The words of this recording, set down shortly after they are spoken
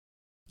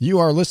You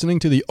are listening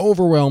to The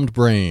Overwhelmed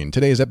Brain.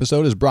 Today's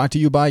episode is brought to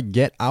you by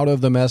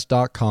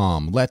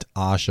GetOutOfTheMess.com. Let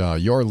Asha,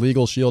 your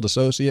Legal Shield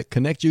associate,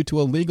 connect you to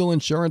a legal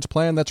insurance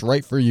plan that's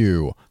right for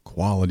you.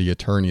 Quality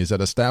attorneys at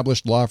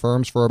established law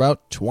firms for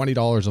about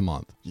 $20 a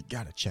month. You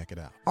gotta check it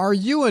out. Are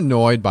you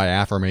annoyed by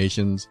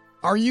affirmations?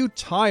 Are you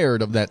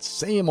tired of that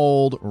same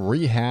old,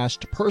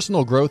 rehashed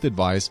personal growth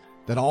advice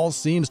that all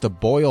seems to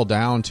boil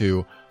down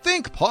to,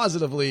 think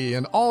positively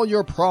and all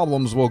your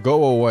problems will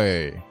go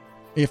away?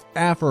 If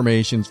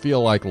affirmations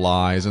feel like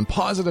lies and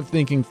positive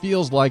thinking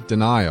feels like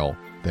denial,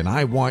 then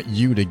I want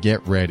you to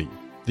get ready.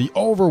 The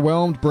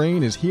Overwhelmed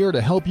Brain is here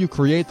to help you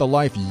create the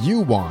life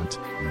you want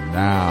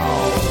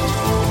now.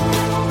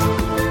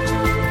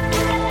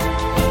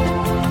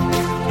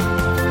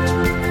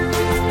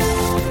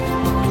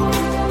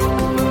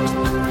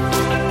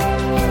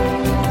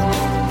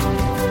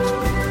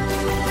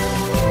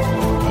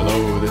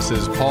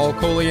 This is Paul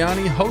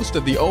Coliani, host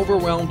of The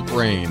Overwhelmed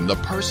Brain, the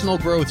personal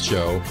growth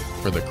show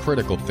for the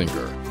critical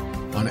thinker.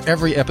 On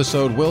every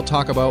episode, we'll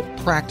talk about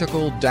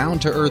practical,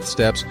 down-to-earth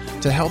steps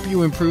to help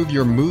you improve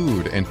your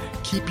mood and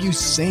keep you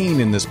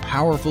sane in this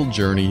powerful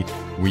journey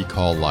we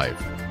call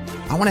life.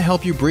 I want to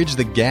help you bridge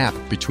the gap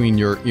between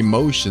your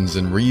emotions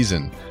and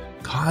reason,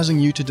 causing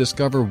you to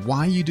discover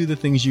why you do the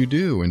things you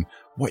do and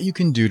what you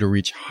can do to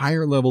reach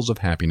higher levels of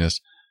happiness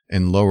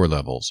and lower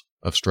levels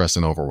of stress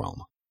and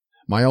overwhelm.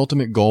 My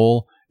ultimate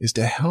goal is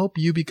to help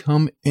you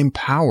become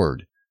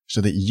empowered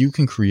so that you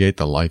can create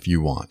the life you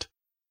want.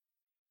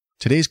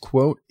 Today's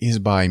quote is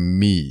by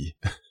me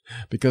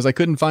because I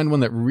couldn't find one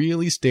that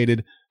really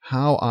stated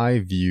how I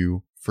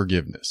view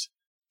forgiveness.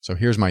 So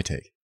here's my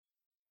take.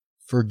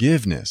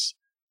 Forgiveness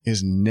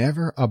is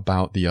never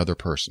about the other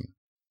person.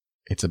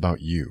 It's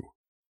about you.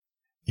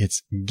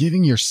 It's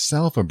giving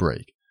yourself a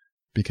break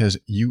because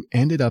you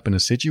ended up in a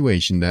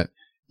situation that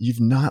you've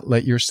not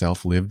let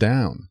yourself live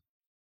down.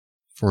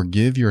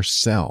 Forgive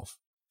yourself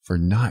for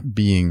not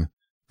being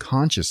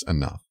conscious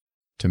enough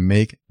to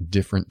make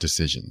different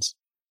decisions.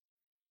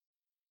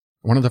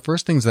 One of the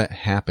first things that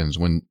happens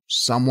when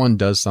someone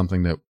does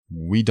something that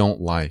we don't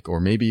like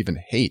or maybe even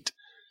hate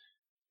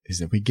is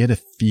that we get a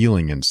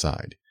feeling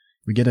inside.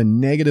 We get a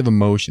negative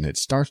emotion. It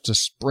starts to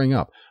spring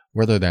up,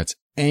 whether that's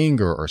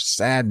anger or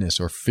sadness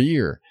or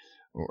fear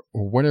or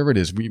whatever it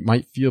is. We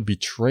might feel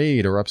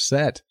betrayed or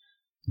upset.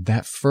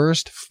 That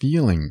first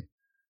feeling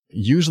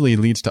usually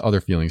leads to other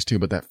feelings too,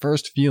 but that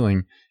first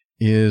feeling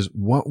is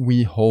what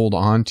we hold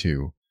on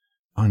to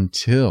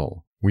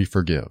until we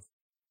forgive.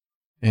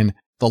 And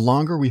the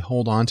longer we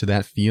hold on to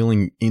that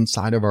feeling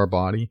inside of our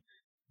body,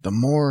 the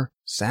more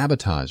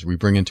sabotage we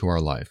bring into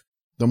our life,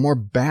 the more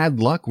bad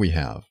luck we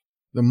have,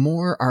 the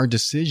more our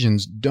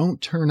decisions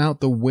don't turn out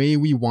the way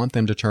we want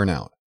them to turn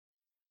out.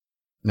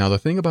 Now, the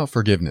thing about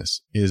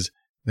forgiveness is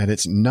that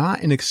it's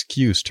not an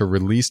excuse to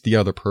release the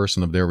other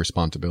person of their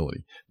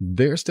responsibility.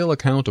 They're still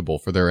accountable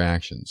for their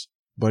actions.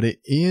 But it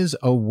is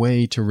a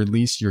way to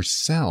release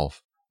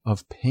yourself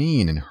of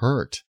pain and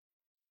hurt.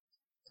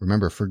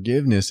 Remember,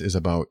 forgiveness is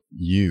about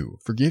you.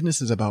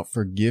 Forgiveness is about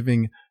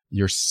forgiving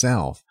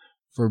yourself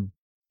for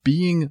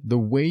being the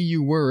way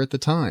you were at the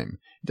time.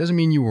 It doesn't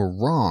mean you were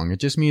wrong. It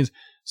just means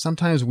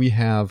sometimes we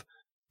have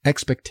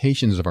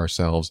expectations of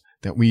ourselves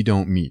that we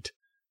don't meet.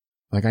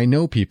 Like I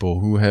know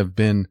people who have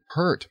been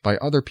hurt by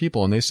other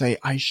people and they say,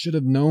 I should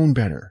have known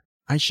better.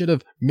 I should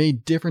have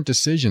made different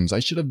decisions.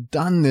 I should have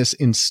done this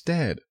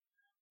instead.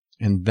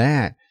 And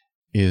that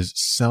is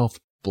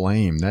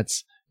self-blame.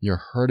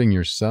 You're hurting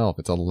yourself.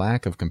 It's a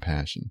lack of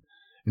compassion.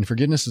 And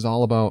forgiveness is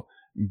all about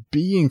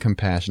being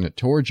compassionate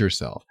towards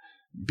yourself,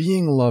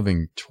 being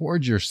loving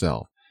towards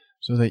yourself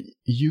so that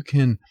you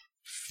can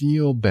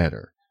feel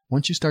better.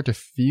 Once you start to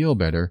feel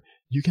better,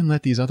 you can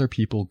let these other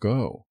people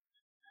go.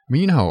 I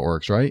mean, you know how it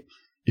works, right?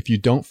 If you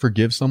don't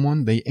forgive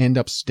someone, they end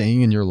up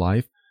staying in your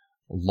life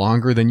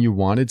longer than you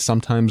wanted,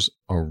 sometimes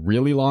a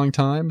really long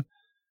time.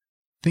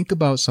 Think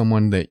about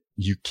someone that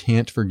you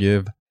can't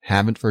forgive,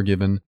 haven't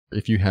forgiven,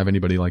 if you have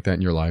anybody like that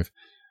in your life,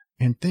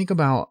 and think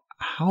about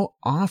how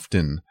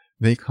often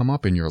they come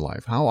up in your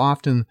life, how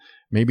often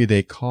maybe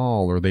they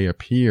call or they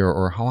appear,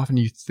 or how often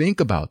you think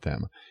about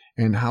them,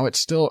 and how it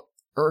still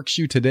irks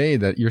you today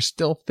that you're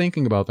still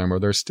thinking about them or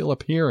they're still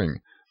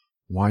appearing.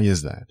 Why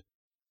is that?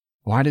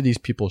 Why do these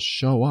people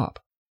show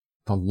up?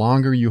 The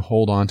longer you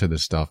hold on to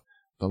this stuff,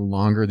 the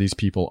longer these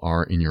people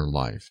are in your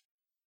life.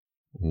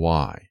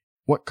 Why?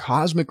 What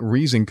cosmic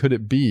reason could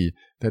it be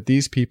that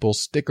these people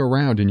stick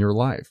around in your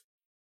life?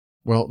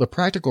 Well, the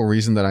practical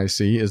reason that I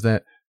see is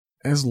that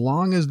as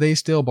long as they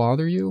still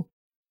bother you,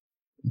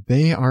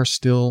 they are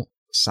still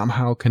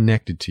somehow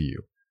connected to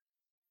you.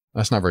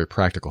 That's not very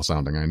practical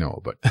sounding, I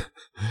know, but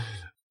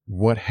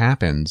what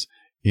happens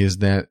is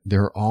that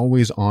they're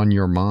always on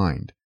your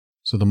mind.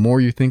 So the more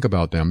you think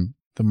about them,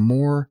 the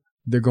more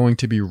they're going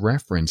to be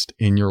referenced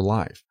in your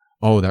life.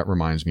 Oh, that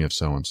reminds me of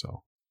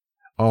so-and-so.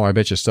 Oh, I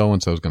bet you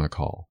so-and-so is going to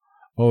call.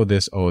 Oh,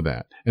 this, oh,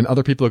 that. And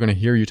other people are going to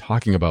hear you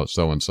talking about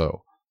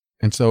so-and-so.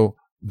 And so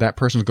that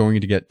person's going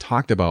to get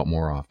talked about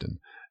more often.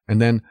 And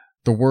then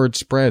the word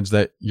spreads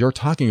that you're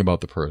talking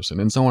about the person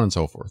and so on and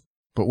so forth.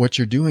 But what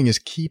you're doing is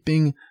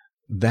keeping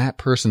that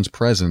person's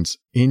presence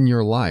in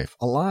your life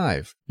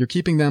alive. You're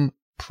keeping them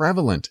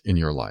prevalent in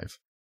your life.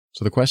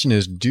 So the question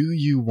is, do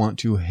you want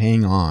to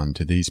hang on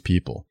to these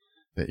people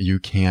that you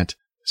can't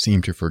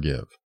seem to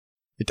forgive?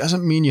 It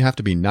doesn't mean you have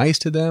to be nice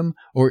to them,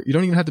 or you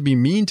don't even have to be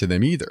mean to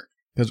them either.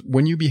 Because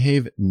when you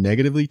behave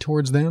negatively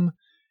towards them,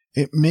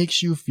 it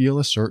makes you feel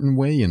a certain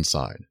way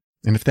inside.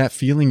 And if that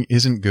feeling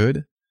isn't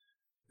good,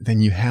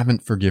 then you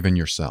haven't forgiven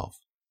yourself.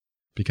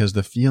 Because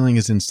the feeling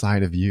is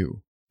inside of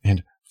you.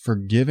 And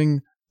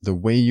forgiving the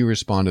way you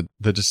responded,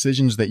 the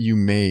decisions that you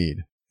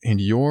made,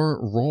 and your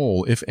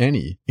role, if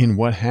any, in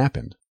what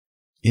happened,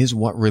 is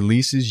what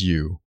releases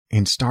you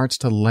and starts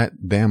to let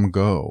them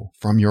go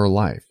from your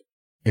life.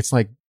 It's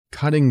like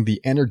cutting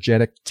the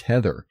energetic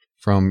tether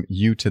from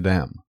you to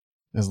them.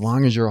 As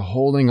long as you're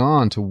holding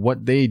on to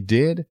what they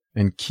did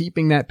and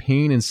keeping that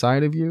pain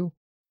inside of you,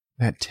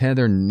 that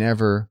tether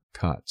never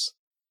cuts.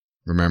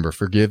 Remember,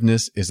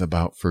 forgiveness is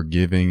about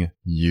forgiving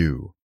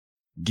you,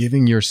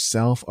 giving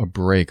yourself a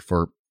break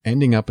for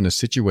ending up in a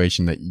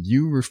situation that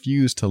you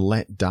refuse to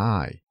let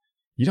die.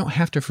 You don't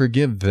have to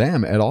forgive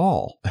them at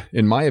all,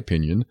 in my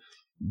opinion.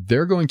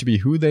 They're going to be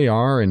who they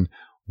are and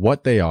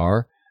what they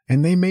are,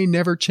 and they may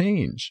never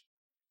change.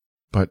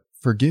 But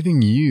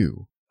forgiving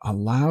you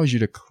allows you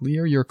to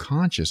clear your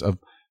conscience of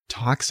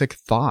toxic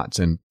thoughts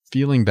and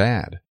feeling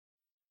bad.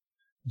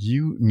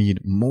 You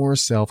need more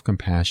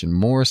self-compassion,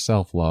 more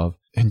self-love,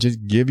 and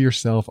just give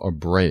yourself a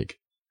break.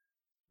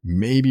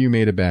 Maybe you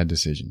made a bad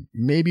decision.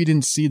 Maybe you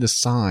didn't see the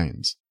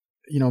signs.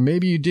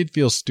 Maybe you did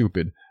feel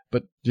stupid,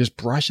 but just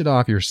brush it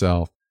off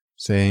yourself,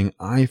 saying,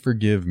 I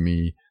forgive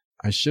me.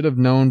 I should have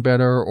known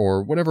better,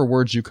 or whatever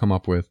words you come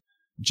up with,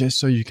 just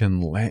so you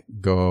can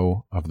let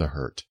go of the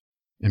hurt.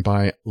 And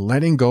by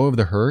letting go of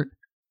the hurt,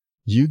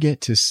 you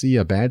get to see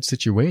a bad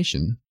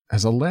situation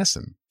as a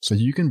lesson, so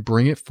you can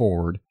bring it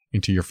forward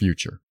into your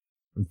future.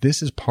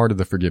 This is part of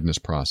the forgiveness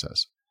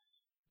process.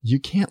 You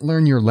can't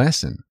learn your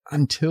lesson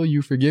until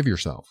you forgive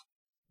yourself.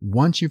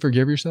 Once you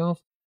forgive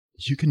yourself,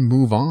 you can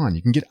move on.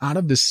 You can get out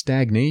of this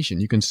stagnation.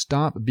 You can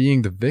stop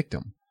being the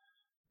victim.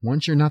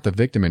 Once you're not the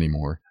victim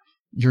anymore,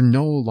 you're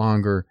no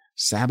longer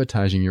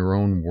sabotaging your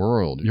own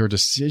world. Your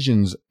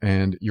decisions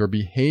and your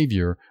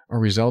behavior are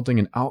resulting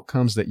in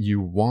outcomes that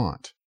you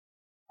want.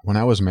 When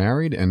I was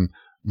married and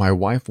my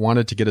wife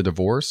wanted to get a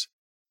divorce,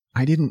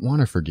 I didn't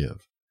want to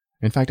forgive.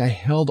 In fact, I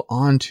held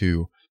on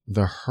to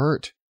the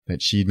hurt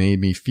that she made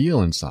me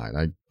feel inside.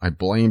 I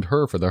blamed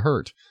her for the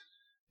hurt.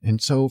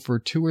 And so for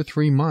 2 or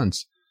 3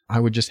 months, I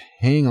would just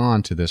hang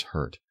on to this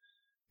hurt.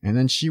 And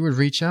then she would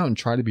reach out and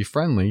try to be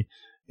friendly,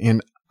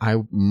 and I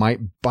might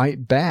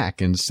bite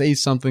back and say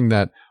something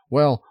that,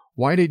 well,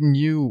 why didn't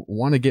you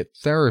want to get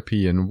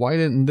therapy? And why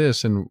didn't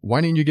this? And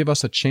why didn't you give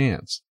us a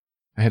chance?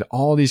 I had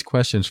all these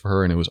questions for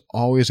her, and it was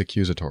always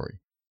accusatory.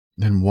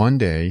 Then one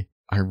day,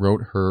 I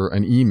wrote her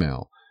an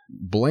email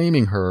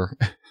blaming her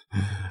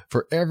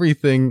for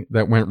everything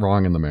that went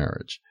wrong in the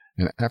marriage.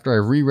 And after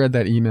I reread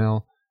that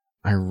email,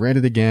 I read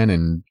it again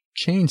and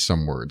changed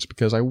some words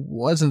because I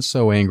wasn't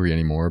so angry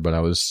anymore, but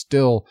I was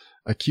still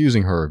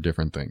accusing her of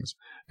different things.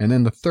 And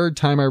then the third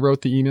time I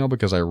wrote the email,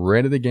 because I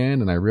read it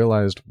again and I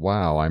realized,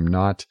 wow, I'm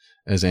not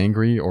as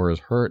angry or as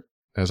hurt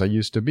as I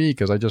used to be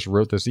because I just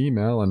wrote this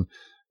email and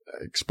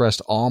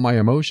expressed all my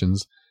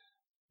emotions.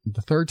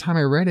 The third time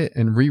I read it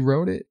and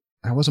rewrote it,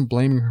 I wasn't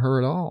blaming her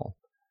at all.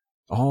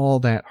 All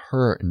that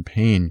hurt and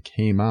pain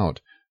came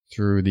out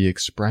through the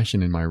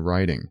expression in my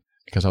writing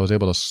because I was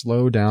able to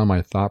slow down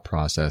my thought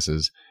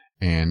processes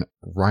and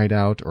write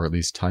out, or at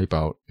least type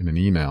out in an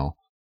email,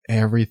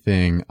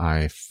 everything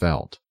I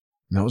felt.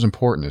 And that was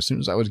important. As soon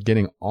as I was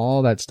getting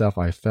all that stuff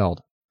I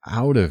felt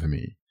out of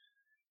me,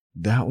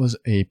 that was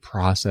a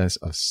process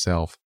of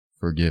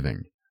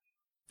self-forgiving.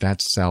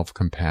 That's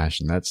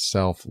self-compassion. That's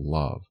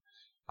self-love.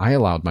 I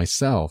allowed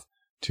myself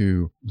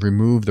to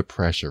remove the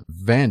pressure,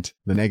 vent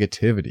the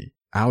negativity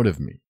out of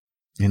me.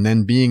 And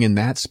then being in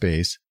that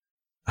space,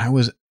 I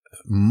was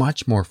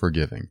much more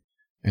forgiving.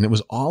 And it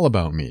was all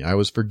about me. I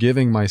was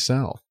forgiving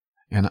myself.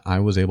 And I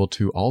was able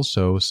to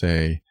also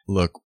say,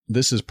 look,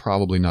 this is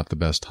probably not the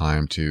best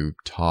time to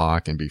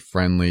talk and be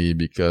friendly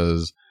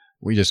because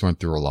we just went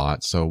through a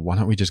lot. So why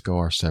don't we just go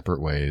our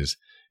separate ways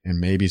and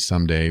maybe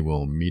someday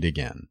we'll meet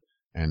again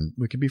and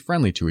we could be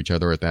friendly to each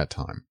other at that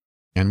time.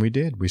 And we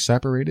did. We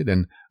separated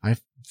and I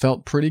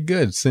felt pretty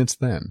good since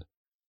then.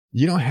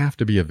 You don't have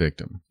to be a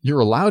victim. You're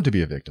allowed to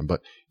be a victim,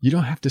 but you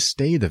don't have to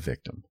stay the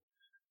victim.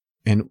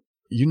 And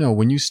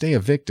when you stay a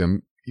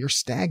victim, you're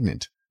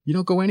stagnant. You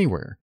don't go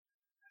anywhere.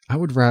 I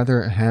would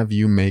rather have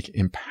you make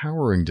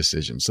empowering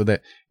decisions so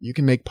that you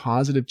can make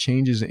positive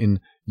changes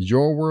in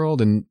your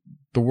world and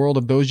the world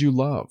of those you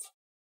love.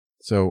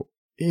 So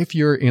if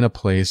you're in a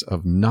place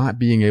of not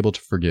being able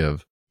to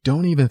forgive,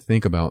 don't even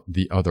think about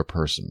the other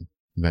person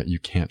that you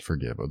can't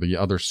forgive or the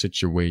other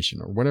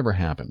situation or whatever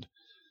happened.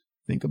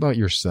 Think about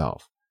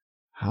yourself.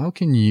 How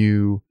can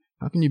you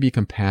be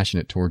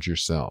compassionate towards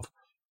yourself?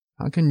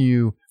 How can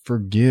you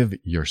forgive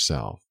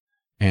yourself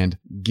and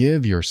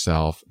give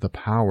yourself the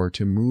power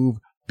to move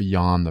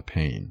beyond the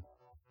pain?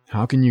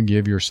 How can you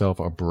give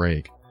yourself a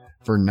break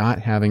for not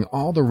having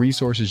all the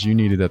resources you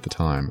needed at the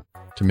time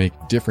to make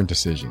different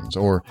decisions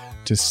or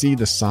to see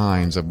the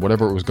signs of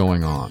whatever was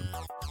going on?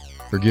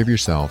 Forgive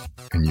yourself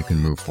and you can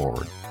move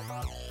forward.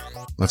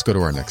 Let's go to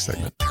our next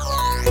segment.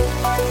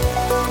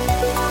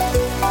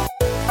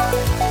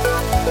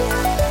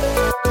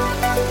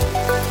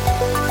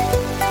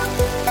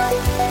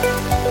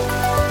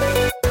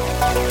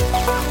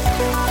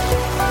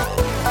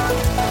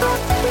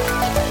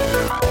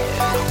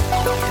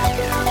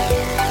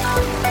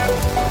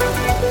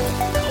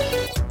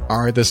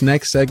 All right, this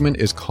next segment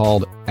is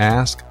called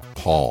Ask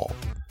Paul.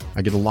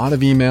 I get a lot of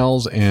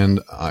emails,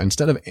 and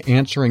instead of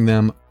answering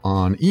them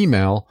on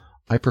email,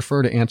 I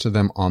prefer to answer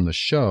them on the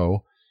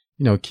show,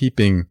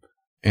 keeping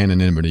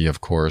anonymity,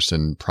 of course,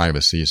 and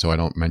privacy, so I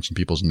don't mention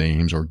people's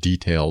names or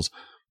details.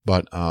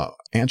 But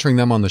answering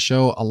them on the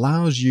show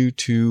allows you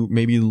to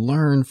maybe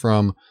learn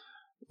from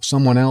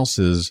someone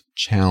else's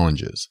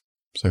challenges.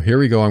 So here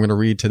we go. I'm going to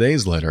read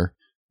today's letter,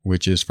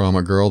 which is from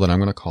a girl that I'm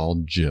going to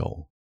call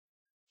Jill.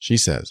 She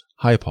says,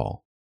 "Hi,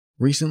 Paul.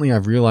 Recently,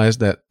 I've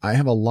realized that I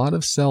have a lot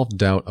of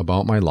self-doubt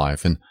about my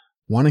life and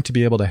wanting to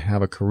be able to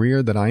have a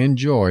career that I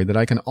enjoy that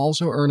I can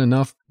also earn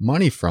enough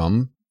money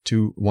from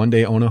to one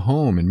day own a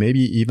home and maybe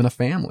even a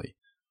family.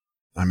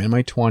 I'm in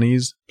my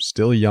 20s,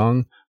 still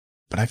young,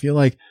 but I feel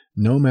like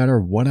no matter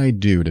what I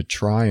do to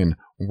try and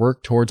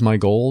work towards my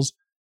goals,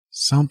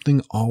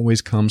 something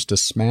always comes to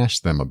smash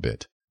them a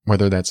bit,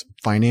 whether that's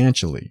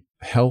financially,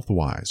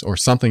 health-wise, or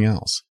something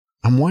else.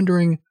 I'm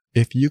wondering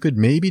if you could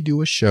maybe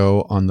do a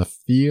show on the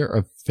fear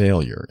of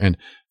failure and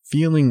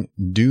feeling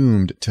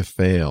doomed to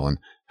fail and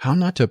how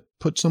not to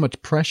put so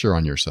much pressure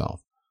on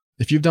yourself.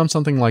 If you've done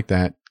something like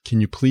that, can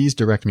you please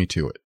direct me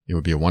to it? It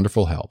would be a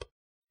wonderful help.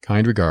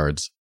 Kind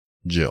regards,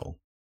 Jill."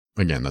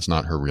 Again, that's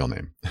not her real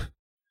name.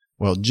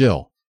 Well,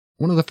 Jill,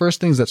 one of the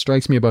first things that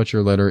strikes me about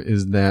your letter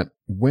is that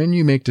when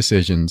you make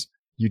decisions,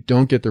 you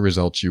don't get the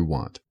results you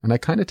want. And I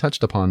kind of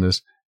touched upon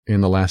this in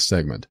the last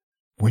segment.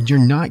 When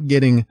you're not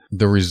getting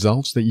the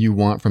results that you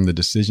want from the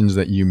decisions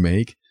that you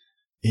make,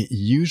 it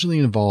usually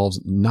involves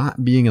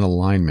not being in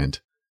alignment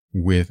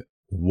with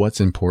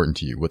what's important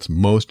to you, what's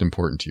most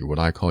important to you, what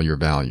I call your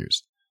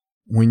values.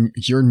 When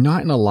you're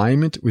not in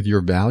alignment with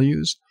your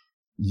values,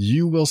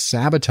 you will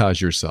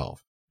sabotage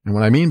yourself. And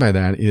what I mean by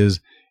that is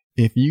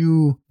if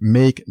you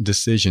make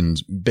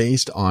decisions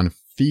based on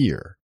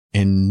fear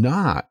and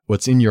not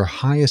what's in your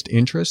highest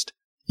interest,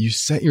 you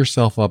set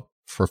yourself up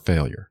for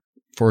failure.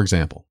 For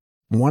example,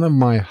 one of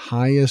my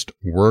highest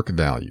work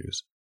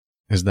values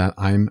is that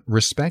I'm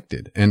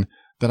respected and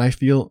that I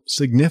feel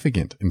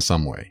significant in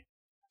some way.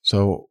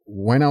 So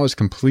when I was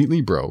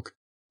completely broke,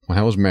 when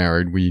I was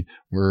married, we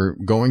were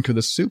going to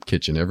the soup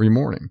kitchen every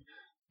morning.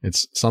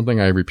 It's something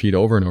I repeat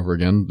over and over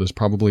again. There's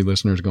probably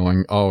listeners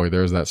going, "Oh,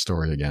 there's that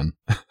story again."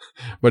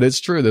 But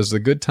it's true. This is a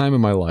good time in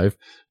my life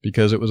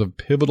because it was a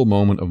pivotal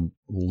moment of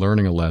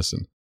learning a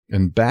lesson.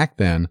 And back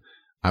then,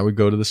 I would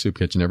go to the soup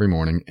kitchen every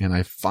morning and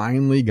I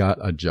finally got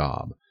a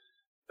job.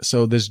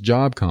 So this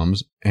job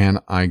comes and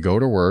I go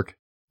to work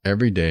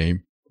every day,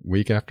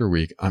 week after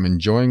week. I'm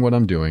enjoying what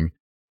I'm doing.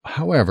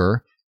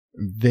 However,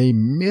 they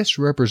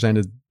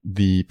misrepresented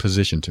the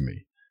position to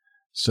me.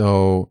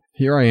 So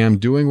here I am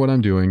doing what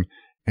I'm doing.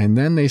 And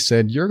then they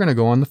said, "You're going to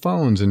go on the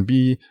phones and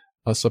be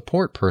a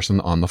support person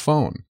on the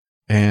phone."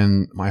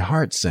 And my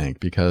heart sank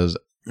because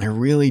I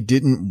really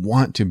didn't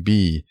want to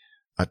be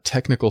a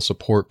technical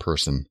support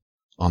person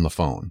on the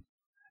phone.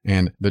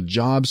 And the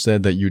job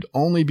said that you'd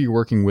only be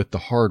working with the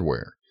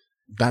hardware.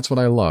 That's what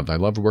I loved. I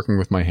loved working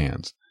with my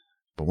hands.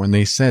 But when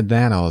they said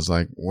that, I was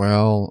like,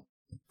 well,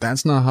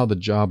 that's not how the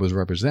job was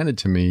represented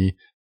to me.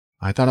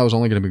 I thought I was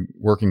only going to be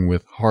working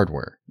with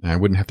hardware and I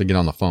wouldn't have to get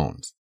on the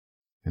phones.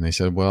 And they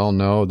said, "Well,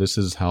 no, this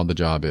is how the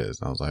job is."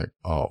 And I was like,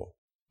 oh,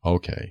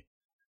 okay.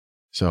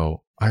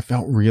 So I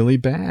felt really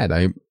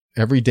bad.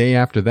 Every day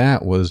after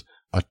that was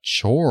a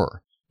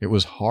chore. It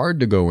was hard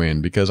to go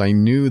in because I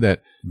knew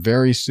that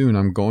very soon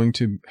I'm going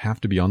to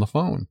have to be on the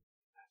phone.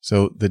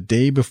 So the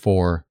day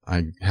before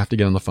I have to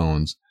get on the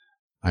phones,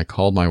 I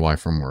called my wife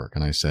from work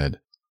and I said,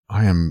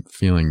 "I am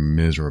feeling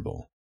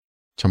miserable.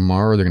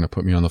 Tomorrow they're going to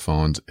put me on the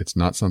phones. It's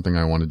not something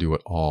I want to do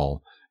at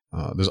all.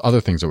 There's other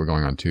things that were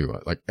going on too.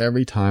 Like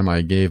every time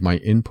I gave my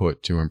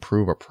input to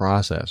improve a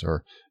process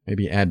or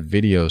maybe add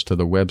videos to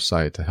the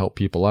website to help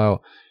people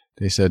out,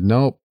 they said,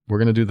 "Nope, we're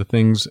going to do the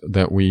things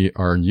that we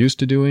are used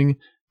to doing.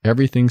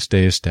 Everything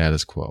stays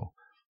status quo.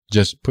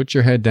 Just put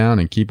your head down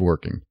and keep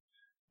working."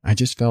 I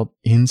just felt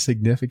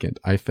insignificant.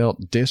 I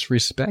felt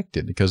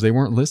disrespected because they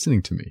weren't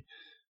listening to me.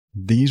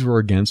 These were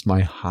against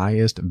my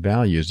highest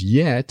values.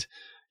 Yet,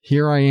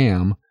 here I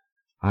am.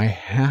 I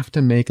have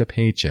to make a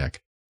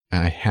paycheck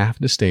and I have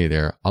to stay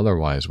there.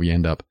 Otherwise, we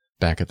end up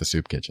back at the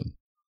soup kitchen.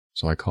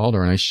 So I called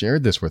her and I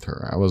shared this with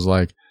her. I was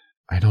like,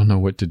 I don't know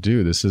what to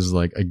do. This is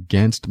like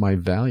against my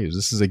values.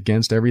 This is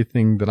against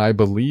everything that I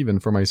believe in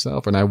for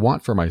myself and I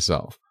want for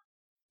myself.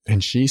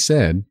 And she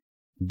said,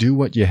 "Do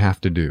what you have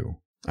to do.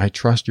 I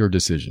trust your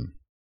decision."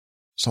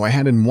 So I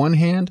had in one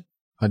hand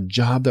a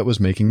job that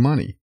was making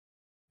money.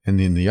 And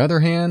in the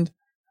other hand,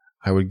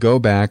 I would go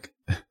back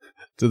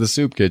to the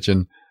soup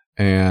kitchen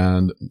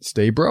and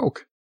stay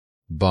broke.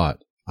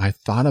 But I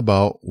thought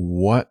about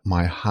what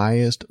my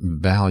highest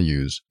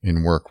values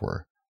in work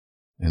were.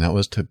 And that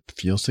was to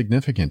feel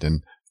significant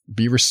and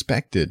be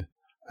respected.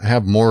 I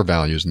have more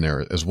values in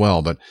there as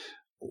well. But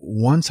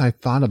once I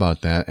thought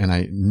about that and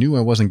I knew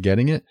I wasn't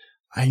getting it,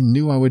 I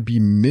knew I would be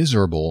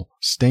miserable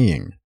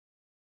staying.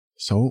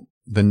 So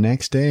the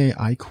next day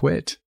I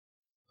quit.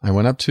 I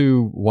went up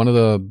to one of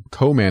the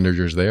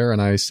co-managers there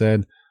and I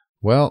said,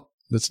 well,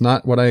 that's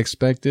not what I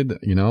expected.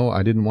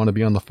 I didn't want to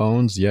be on the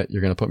phones, yet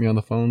you're going to put me on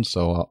the phones.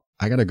 So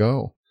I got to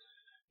go.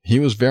 He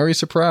was very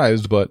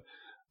surprised, but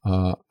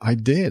I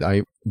did.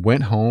 I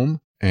went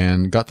home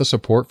and got the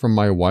support from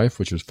my wife,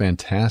 which was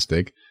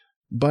fantastic.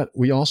 But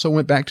we also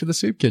went back to the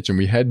soup kitchen.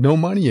 We had no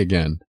money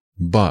again.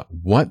 But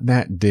what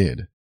that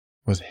did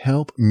was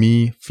help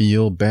me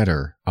feel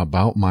better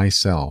about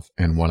myself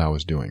and what I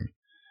was doing.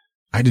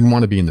 I didn't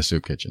want to be in the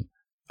soup kitchen.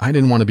 I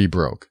didn't want to be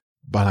broke,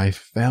 but I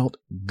felt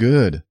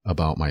good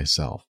about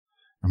myself.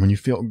 And when you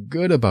feel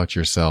good about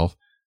yourself,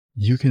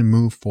 you can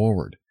move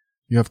forward.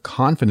 You have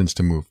confidence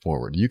to move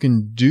forward. You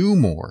can do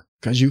more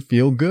because you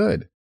feel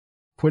good.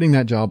 Quitting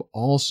that job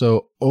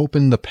also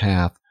opened the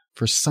path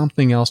for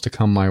something else to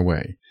come my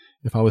way.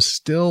 If I was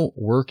still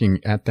working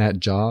at that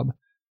job,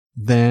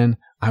 then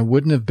I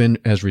wouldn't have been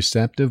as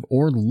receptive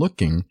or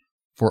looking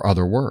for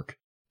other work.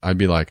 I'd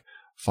be like,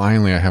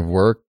 finally, I have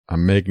work.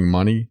 I'm making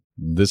money.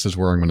 This is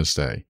where I'm going to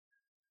stay.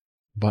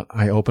 But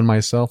I opened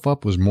myself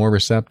up, was more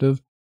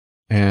receptive.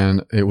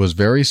 And it was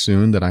very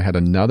soon that I had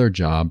another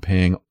job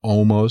paying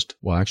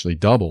actually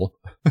double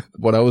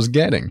what I was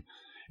getting.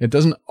 It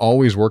doesn't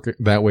always work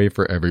that way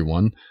for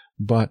everyone,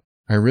 but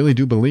I really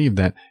do believe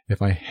that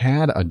if I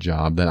had a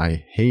job that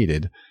I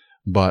hated,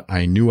 but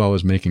I knew I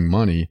was making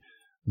money,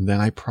 then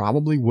I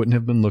probably wouldn't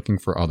have been looking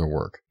for other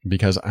work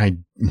because I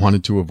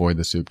wanted to avoid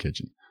the soup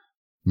kitchen.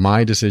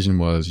 My decision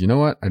was, you know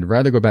what? I'd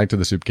rather go back to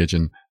the soup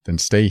kitchen than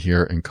stay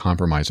here and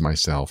compromise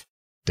myself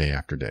day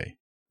after day.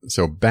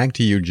 So back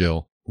to you,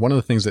 Jill. One of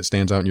the things that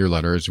stands out in your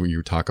letter is when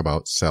you talk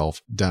about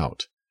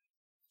self-doubt.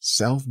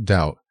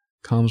 Self-doubt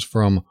comes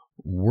from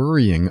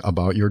worrying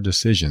about your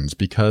decisions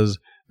because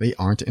they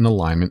aren't in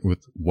alignment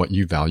with what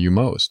you value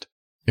most.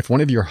 If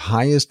one of your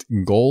highest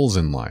goals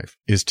in life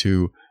is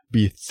to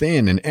be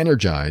thin and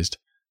energized,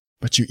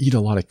 but you eat a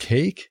lot of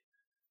cake,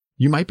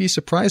 you might be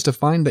surprised to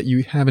find that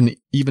you have an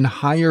even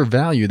higher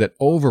value that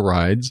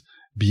overrides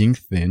being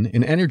thin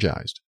and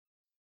energized.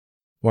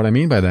 What I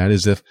mean by that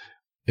is if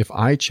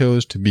I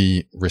chose to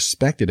be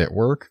respected at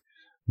work,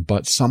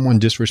 but someone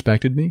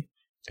disrespected me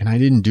and I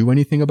didn't do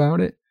anything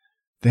about it,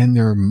 then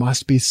there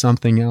must be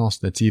something else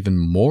that's even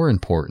more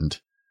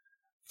important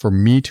for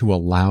me to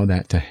allow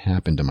that to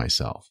happen to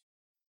myself.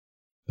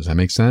 Does that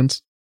make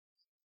sense?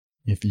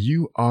 If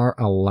you are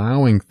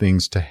allowing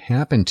things to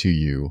happen to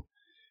you,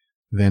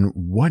 then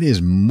what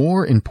is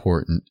more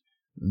important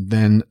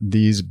than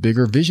these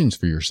bigger visions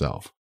for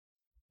yourself?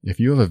 If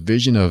you have a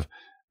vision of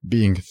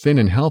being thin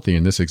and healthy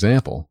in this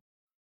example,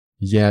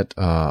 yet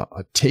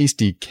a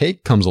tasty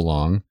cake comes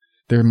along,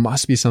 there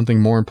must be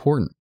something more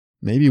important.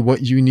 Maybe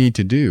what you need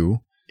to do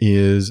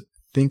is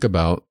think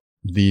about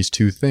these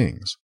two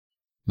things.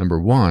 Number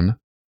one,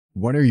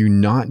 what are you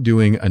not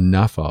doing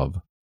enough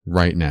of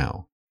right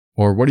now?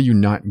 Or what are you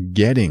not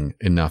getting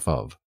enough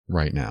of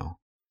right now?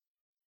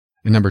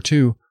 And number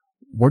two,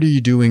 what are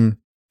you doing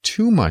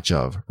too much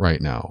of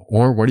right now?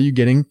 Or what are you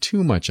getting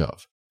too much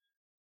of?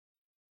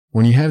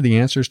 When you have the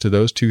answers to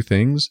those two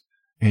things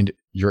and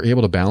you're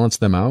able to balance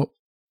them out,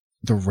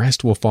 the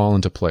rest will fall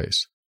into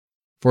place.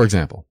 For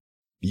example,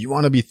 you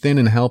want to be thin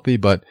and healthy,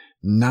 but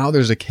now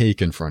there's a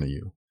cake in front of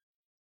you.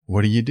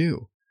 What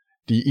do?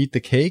 Do you eat the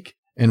cake?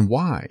 And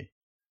why?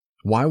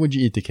 Why would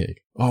you eat the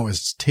cake? Oh, it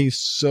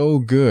tastes so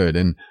good,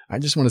 and I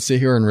just want to sit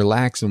here and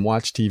relax and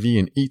watch TV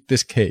and eat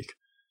this cake.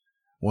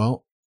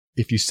 Well,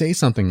 if you say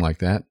something like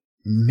that,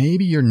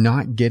 maybe you're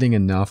not getting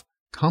enough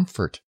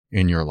comfort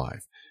in your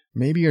life.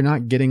 Maybe you're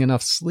not getting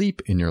enough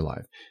sleep in your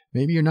life.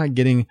 Maybe you're not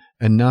getting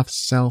enough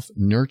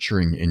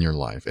self-nurturing in your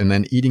life. And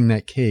then eating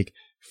that cake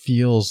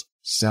feels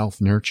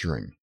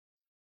self-nurturing.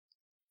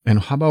 And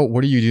how about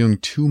what are you doing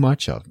too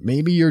much of?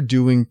 Maybe you're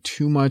doing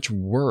too much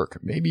work.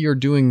 Maybe you're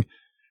doing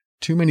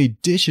too many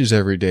dishes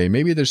every day.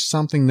 Maybe there's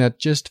something that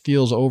just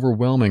feels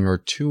overwhelming or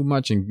too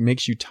much and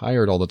makes you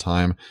tired all the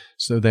time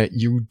so that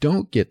you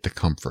don't get the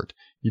comfort.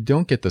 You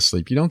don't get the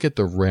sleep. You don't get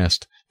the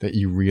rest that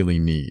you really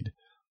need.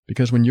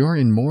 Because when you're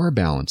in more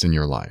balance in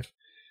your life,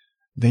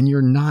 then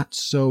you're not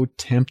so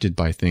tempted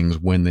by things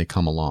when they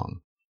come along.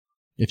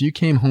 If you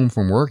came home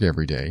from work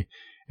every day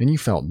and you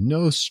felt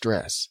no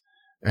stress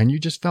and you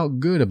just felt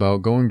good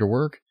about going to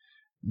work,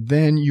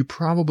 then you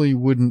probably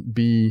wouldn't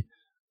be,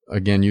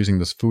 again, using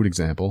this food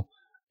example,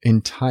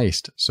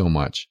 enticed so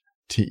much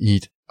to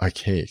eat a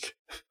cake.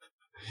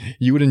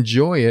 You would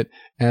enjoy it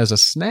as a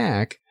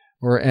snack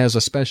or as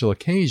a special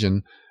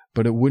occasion,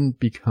 but it wouldn't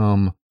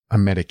become a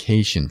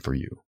medication for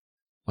you.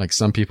 Like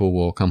some people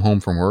will come home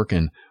from work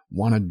and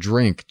want to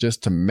drink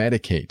just to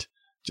medicate,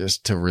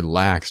 just to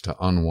relax, to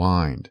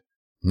unwind.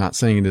 I'm not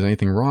saying there's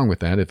anything wrong with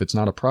that. If it's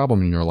not a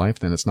problem in your life,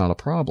 then it's not a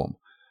problem.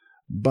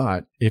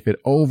 But if it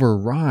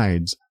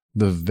overrides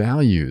the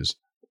values,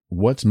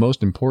 what's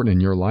most important in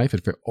your life,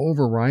 if it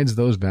overrides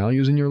those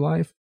values in your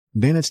life,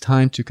 then it's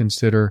time to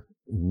consider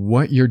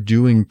what you're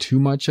doing too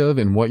much of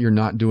and what you're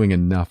not doing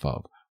enough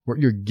of, what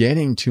you're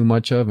getting too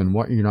much of and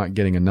what you're not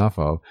getting enough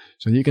of,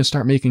 so you can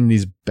start making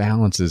these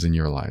balances in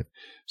your life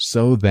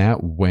so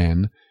that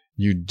when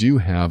you do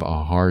have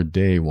a hard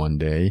day one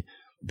day,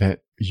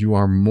 that you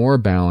are more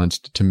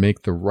balanced to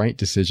make the right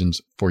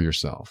decisions for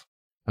yourself.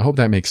 I hope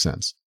that makes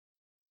sense.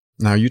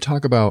 Now, you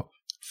talk about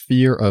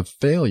fear of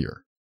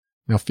failure.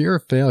 Now, fear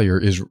of failure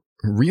is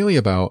really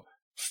about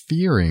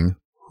fearing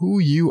who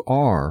you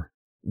are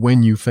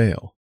when you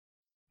fail.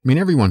 I mean,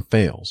 everyone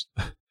fails,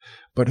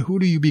 but who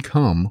do you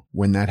become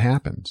when that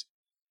happens?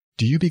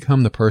 Do you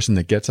become the person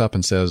that gets up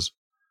and says,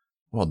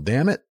 well,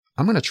 damn it,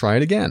 I'm going to try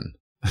it again?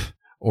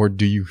 Or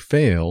do you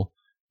fail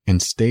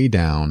and stay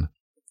down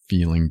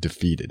feeling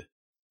defeated?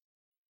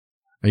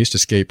 I used to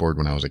skateboard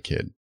when I was a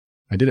kid.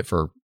 I did it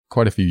for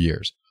quite a few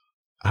years.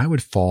 I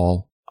would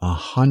fall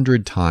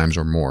 100 times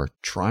or more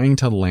trying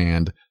to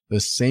land the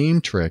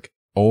same trick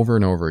over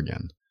and over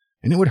again.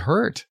 And it would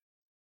hurt.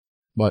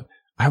 But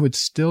I would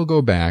still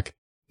go back,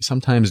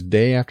 sometimes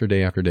day after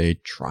day after day,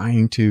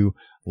 trying to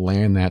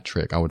land that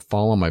trick. I would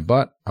fall on my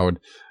butt. I would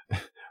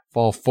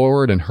fall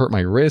forward and hurt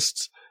my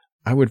wrists.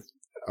 I would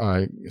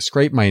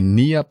scrape my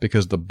knee up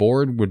because the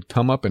board would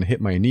come up and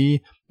hit my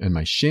knee and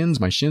my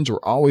shins. My shins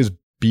were always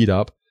beat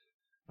up.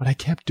 But I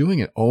kept doing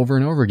it over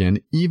and over again,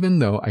 even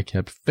though I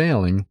kept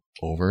failing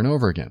over and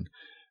over again,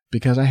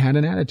 because I had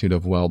an attitude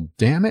of, well,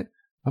 damn it,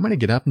 I'm going to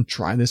get up and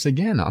try this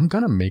again. I'm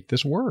going to make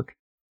this work.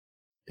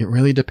 It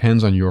really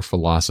depends on your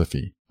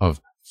philosophy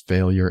of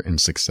failure and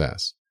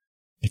success.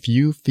 If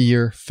you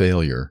fear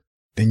failure,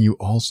 then you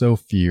also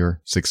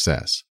fear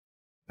success.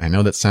 I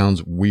know that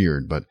sounds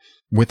weird, but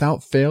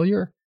without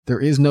failure, there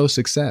is no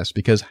success,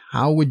 because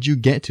how would you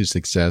get to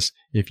success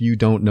if you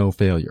don't know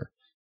failure?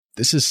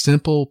 This is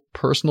simple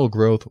personal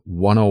growth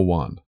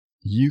 101.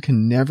 You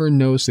can never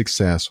know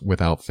success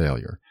without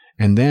failure.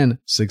 And then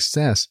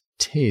success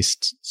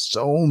tastes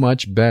so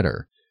much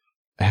better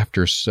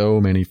after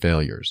so many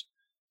failures.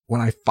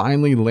 When I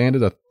finally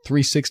landed a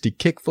 360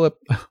 kickflip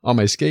on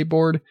my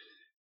skateboard,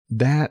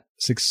 that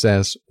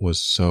success was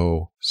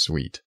so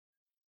sweet.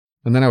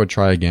 And then I would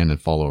try again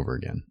and fall over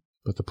again.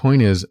 But the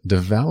point is,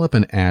 develop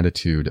an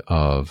attitude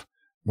of,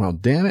 well,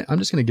 damn it, I'm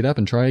just going to get up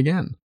and try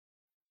again.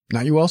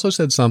 Now, you also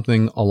said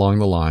something along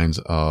the lines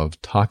of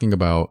talking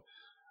about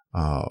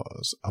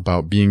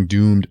being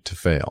doomed to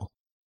fail.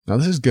 Now,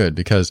 this is good,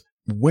 because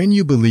when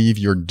you believe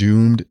you're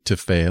doomed to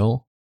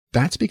fail,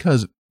 that's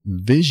because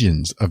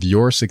visions of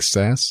your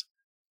success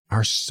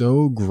are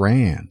so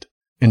grand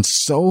and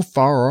so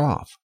far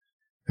off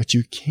that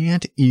you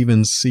can't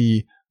even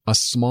see a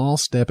small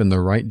step in the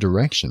right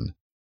direction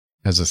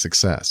as a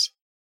success.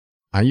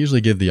 I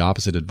usually give the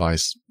opposite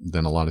advice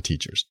than a lot of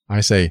teachers.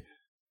 I say,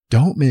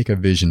 don't make a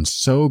vision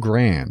so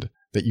grand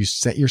that you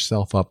set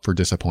yourself up for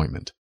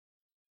disappointment.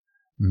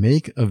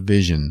 Make a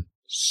vision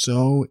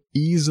so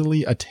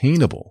easily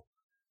attainable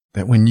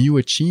that when you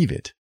achieve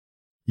it,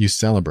 you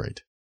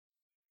celebrate.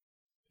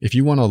 If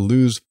you want to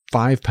lose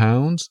 5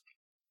 pounds,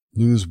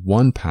 lose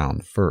 1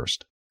 pound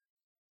first.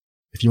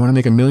 If you want to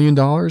make $1 million,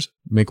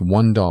 make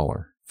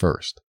 $1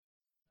 first.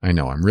 I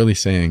know I'm really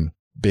saying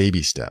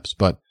baby steps,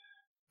 but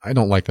I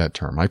don't like that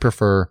term. I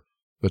prefer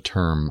the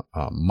term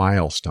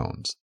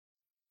milestones.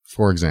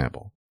 For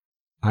example,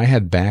 I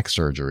had back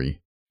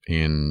surgery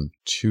in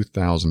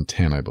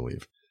 2010, I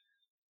believe.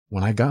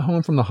 When I got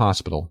home from the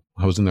hospital,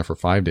 I was in there for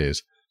 5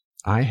 days.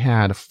 I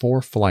had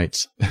 4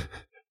 flights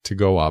to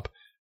go up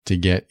to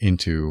get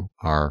into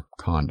our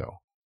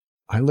condo.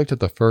 I looked at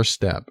the first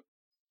step,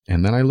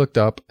 and then I looked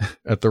up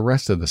at the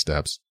rest of the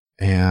steps,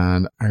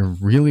 and I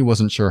really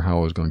wasn't sure how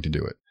I was going to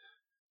do it.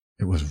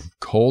 It was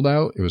cold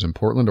out. It was in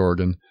Portland,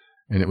 Oregon,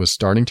 and it was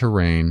starting to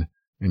rain.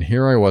 And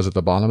here I was at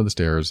the bottom of the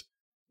stairs,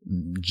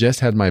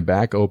 just had my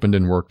back opened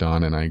and worked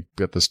on, and I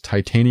got this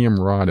titanium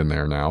rod in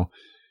there now,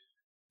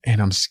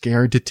 and I'm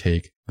scared to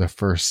take the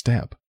first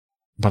step.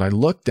 But I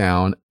looked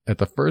down at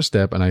the first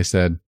step and I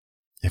said,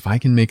 if I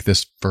can make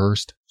this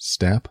first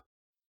step,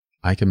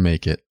 I can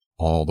make it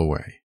all the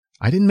way.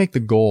 I didn't make the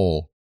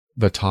goal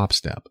the top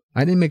step.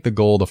 I didn't make the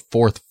goal the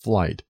 4th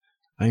flight.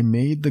 I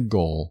made the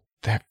goal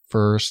that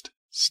first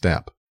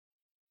step.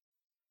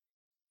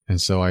 And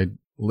so I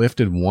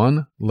lifted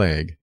one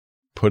leg,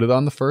 put it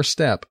on the first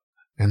step,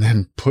 and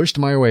then pushed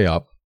my way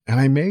up, and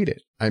I made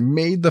it. I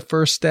made the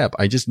first step.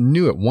 I just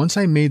knew it. Once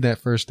I made that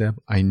first step,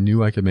 I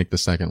knew I could make the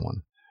second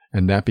one.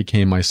 And that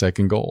became my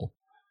second goal.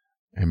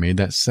 I made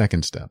that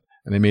second step,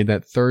 and I made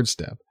that third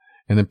step.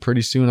 And then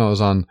pretty soon I was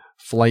on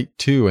flight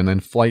 2, and then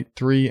flight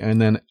 3,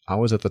 and then I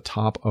was at the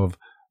top of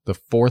the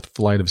 4th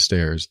flight of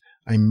stairs.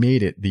 I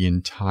made it the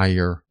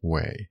entire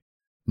way.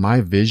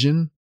 My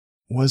vision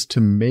was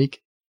to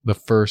make the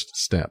first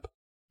step.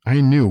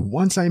 I knew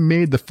once I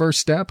made the first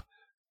step,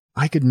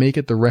 I could make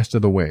it the rest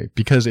of the way,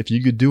 because if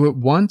you could do it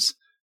once,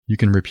 you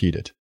can repeat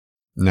it.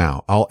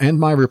 Now, I'll end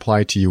my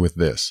reply to you with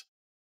this.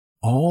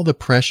 All the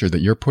pressure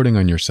that you're putting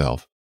on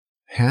yourself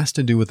has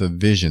to do with a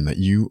vision that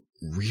you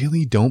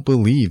really don't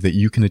believe that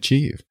you can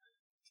achieve.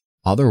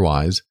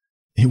 Otherwise,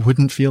 it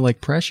wouldn't feel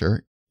like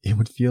pressure. It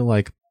would feel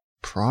like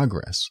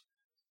progress.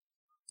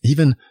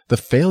 Even the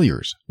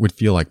failures would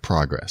feel like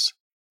progress.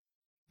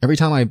 Every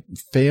time I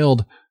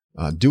failed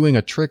doing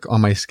a trick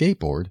on my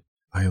skateboard,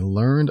 I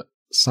learned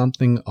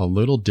something a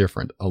little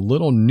different, a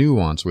little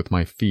nuance with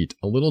my feet,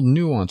 a little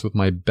nuance with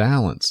my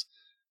balance.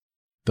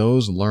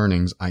 Those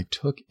learnings I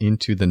took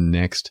into the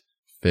next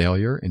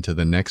failure,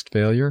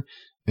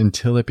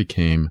 until it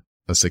became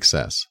a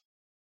success.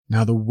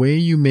 Now, the way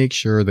you make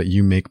sure that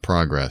you make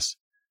progress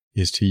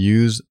is to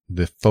use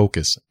the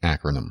FOCUS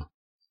acronym.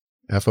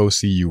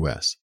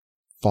 FOCUS.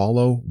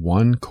 Follow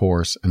one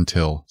course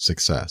until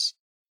success.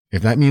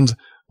 If that means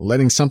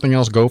letting something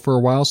else go for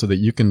a while so that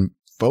you can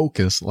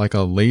focus like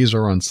a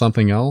laser on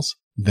something else,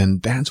 then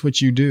that's what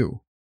you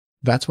do.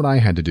 That's what I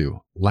had to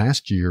do.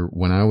 Last year,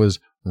 when I was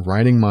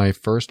writing my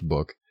first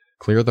book,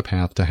 Clear the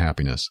Path to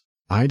Happiness,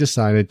 I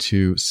decided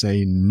to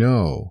say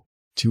no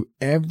to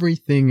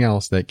everything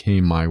else that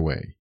came my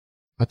way.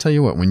 I'll tell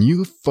you what, when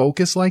you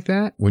focus like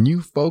that, when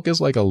you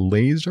focus like a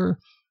laser,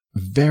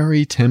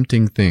 very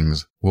tempting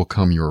things will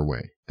come your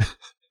way.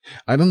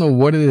 I don't know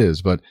what it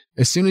is, but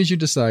as soon as you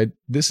decide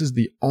this is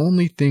the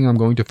only thing I'm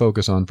going to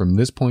focus on from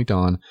this point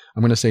on,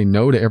 I'm going to say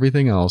no to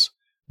everything else,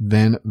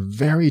 then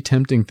very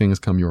tempting things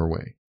come your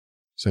way.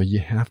 So you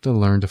have to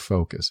learn to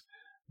focus.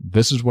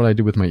 This is what I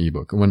did with my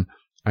ebook. When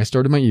I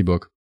started my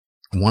ebook,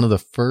 one of the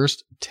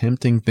first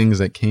tempting things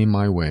that came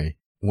my way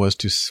was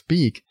to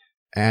speak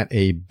at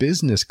a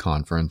business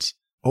conference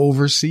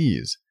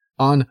overseas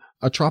on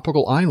a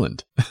tropical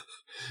island.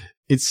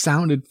 It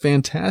sounded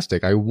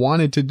fantastic. I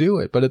wanted to do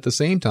it, but at the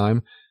same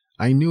time,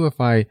 I knew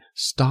if I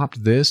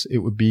stopped this, it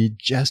would be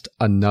just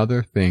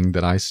another thing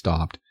that I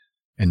stopped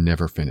and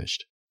never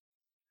finished.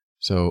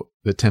 So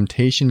the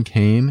temptation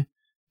came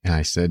and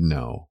I said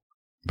no.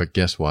 But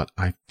guess what?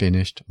 I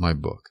finished my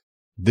book.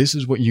 This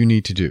is what you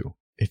need to do.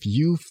 If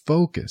you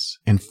focus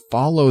and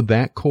follow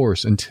that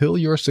course until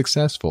you're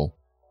successful,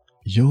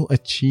 you'll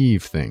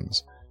achieve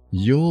things.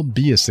 You'll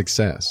be a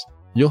success.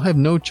 You'll have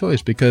no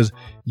choice because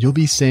you'll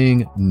be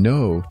saying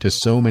no to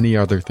so many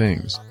other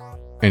things.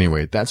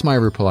 Anyway, that's my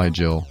reply,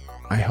 Jill.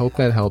 I hope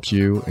that helps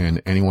you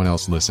and anyone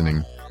else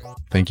listening.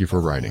 Thank you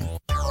for writing.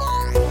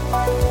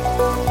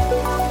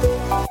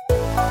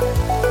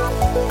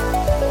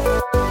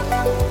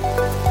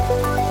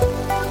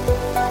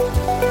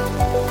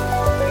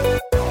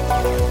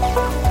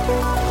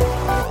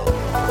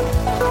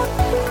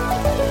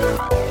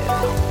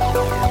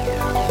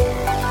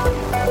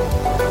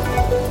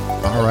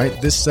 All right,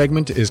 this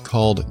segment is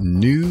called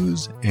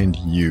News and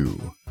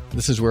You.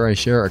 This is where I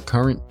share a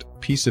current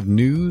piece of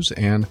news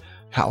and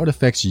how it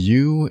affects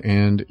you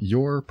and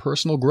your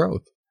personal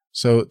growth.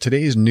 So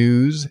today's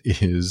news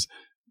is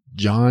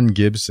John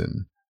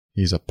Gibson.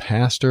 He's a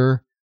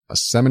pastor, a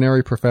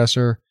seminary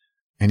professor,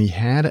 and he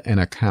had an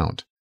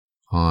account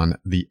on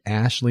the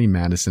Ashley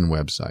Madison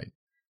website.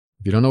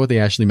 If you don't know what the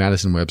Ashley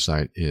Madison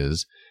website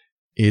is,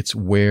 it's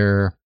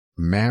where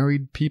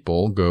married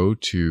people go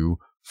to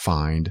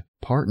find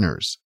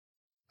partners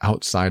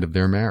outside of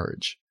their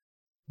marriage.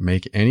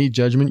 Make any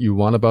judgment you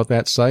want about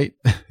that site.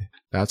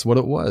 That's what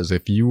it was.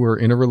 If you were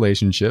in a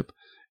relationship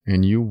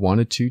and you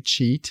wanted to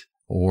cheat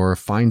or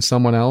find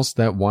someone else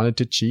that wanted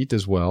to cheat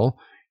as well,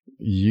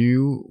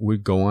 you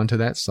would go onto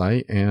that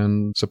site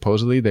and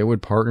supposedly they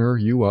would partner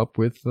you up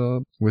with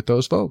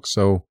those folks.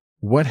 So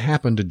what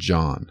happened to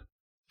John?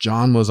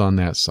 John was on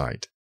that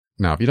site.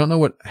 Now, if you don't know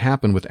what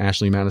happened with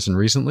Ashley Madison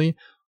recently,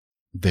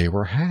 they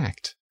were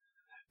hacked.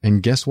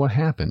 And guess what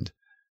happened?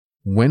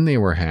 When they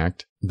were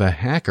hacked, the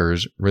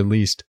hackers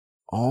released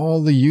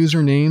all the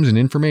usernames and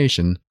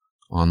information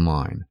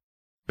online,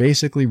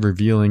 basically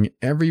revealing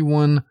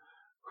everyone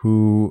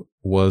who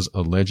was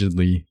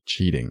allegedly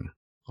cheating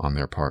on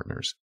their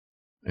partners.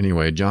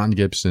 Anyway, John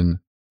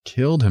Gibson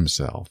killed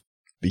himself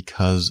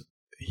because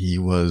he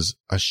was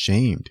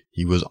ashamed.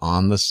 He was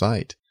on the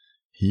site.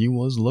 He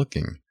was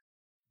looking.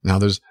 Now,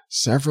 there's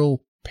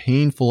several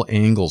painful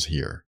angles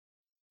here.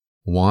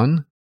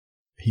 One,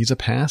 he's a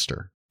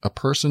pastor, a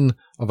person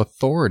of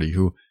authority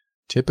who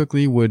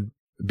typically would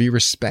be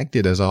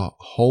respected as a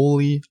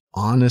holy,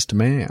 honest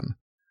man.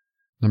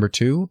 Number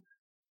two,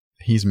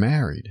 he's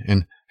married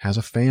and has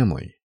a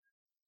family.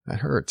 That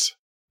hurts.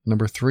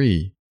 Number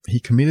three, he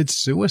committed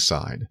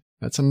suicide.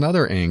 That's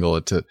another angle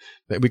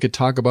that we could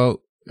talk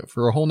about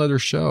for a whole nother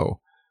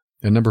show.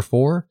 And number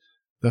four,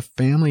 the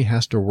family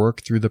has to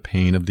work through the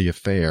pain of the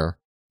affair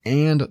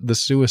and the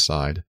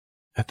suicide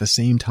at the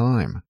same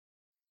time.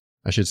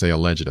 I should say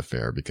alleged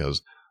affair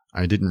because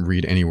I didn't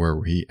read anywhere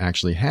where he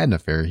actually had an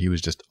affair. He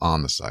was just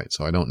on the site,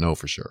 so I don't know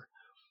for sure.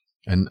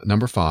 And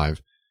number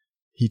five,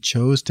 he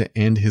chose to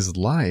end his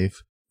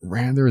life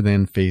rather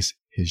than face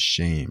his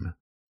shame.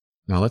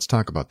 Now let's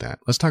talk about that.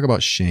 Let's talk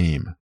about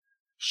shame.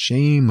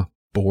 Shame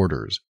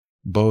borders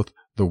both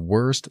the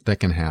worst that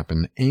can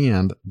happen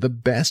and the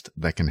best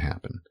that can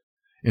happen.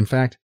 In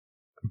fact,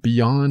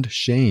 beyond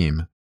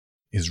shame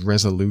is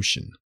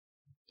resolution.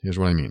 Here's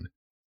what I mean.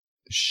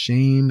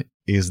 Shame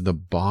is the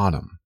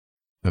bottom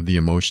of the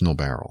emotional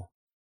barrel.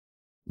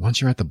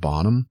 Once you're at the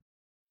bottom,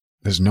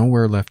 there's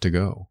nowhere left to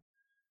go.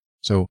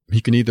 So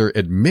you can either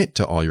admit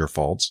to all your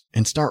faults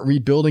and start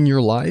rebuilding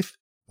your life,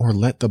 or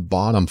let the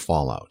bottom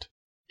fall out.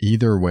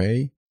 Either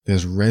way,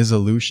 there's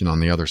resolution on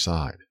the other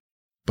side.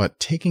 But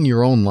taking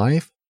your own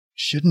life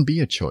shouldn't be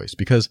a choice,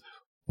 because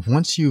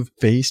once you've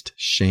faced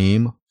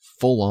shame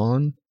full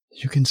on,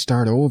 you can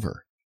start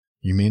over.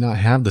 You may not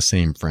have the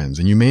same friends,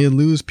 and you may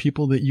lose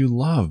people that you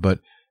love, but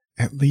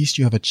at least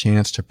you have a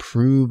chance to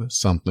prove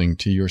something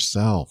to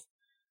yourself.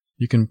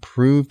 You can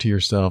prove to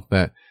yourself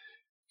that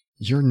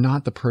you're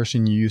not the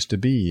person you used to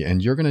be,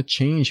 and you're going to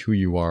change who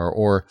you are,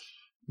 or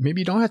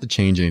maybe you don't have to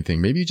change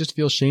anything. Maybe you just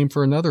feel shame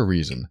for another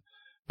reason,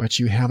 but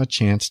you have a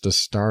chance to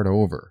start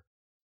over,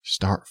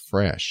 start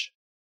fresh.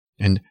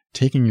 And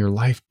taking your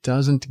life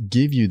doesn't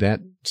give you that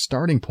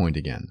starting point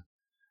again.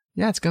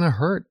 Yeah, it's going to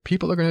hurt.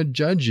 People are going to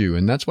judge you,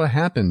 and that's what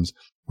happens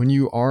when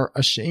you are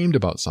ashamed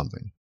about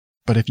something.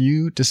 But if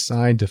you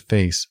decide to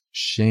face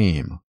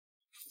shame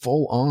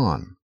full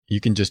on, you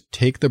can just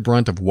take the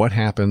brunt of what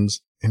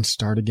happens and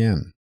start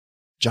again.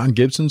 John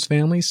Gibson's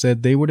family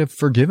said they would have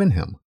forgiven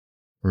him.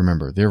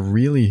 Remember, they're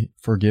really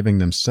forgiving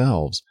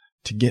themselves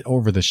to get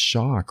over the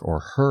shock or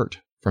hurt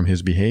from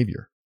his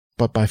behavior.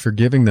 But by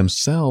forgiving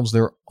themselves,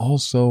 they're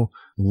also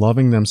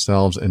loving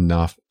themselves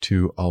enough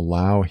to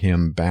allow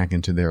him back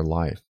into their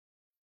life.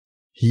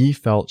 He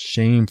felt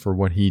shame for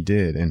what he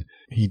did, and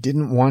he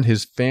didn't want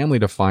his family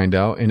to find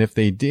out, and if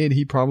they did,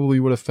 he probably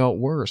would have felt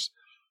worse.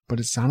 But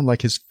it sounded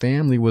like his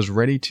family was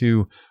ready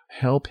to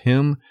help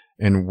him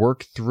and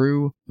work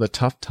through the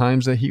tough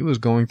times that he was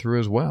going through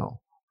as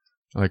well.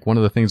 Like, one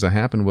of the things that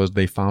happened was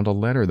they found a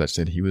letter that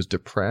said he was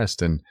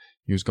depressed and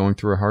he was going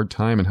through a hard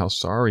time and how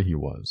sorry he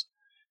was.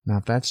 Now,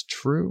 if that's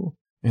true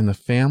and the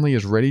family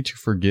is ready to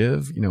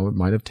forgive, it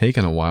might have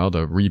taken a while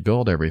to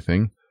rebuild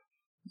everything,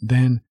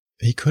 then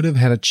he could have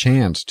had a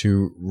chance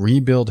to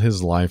rebuild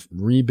his life,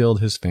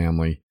 rebuild his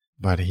family,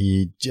 but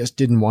he just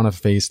didn't want to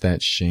face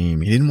that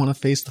shame. He didn't want to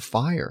face the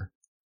fire.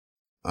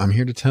 I'm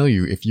here to tell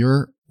you, if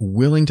you're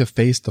willing to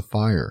face the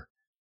fire,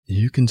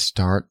 you can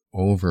start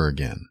over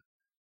again.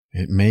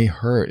 It may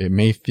hurt, it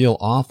may feel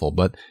awful,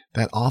 but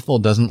that awful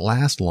doesn't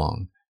last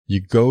long.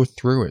 You go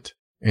through it,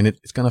 and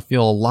it's going to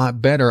feel a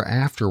lot better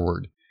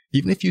afterward,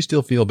 even if you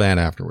still feel bad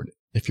afterward.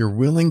 If you're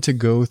willing to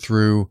go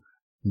through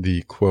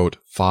the, quote,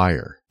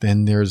 fire,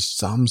 then there's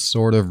some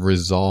sort of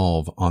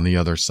resolve on the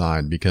other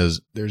side,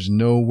 because there's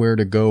nowhere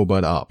to go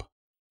but up.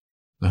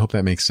 I hope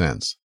that makes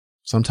sense.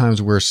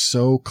 Sometimes we're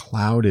so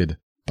clouded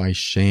by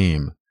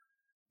shame,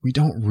 we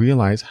don't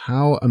realize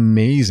how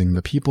amazing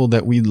the people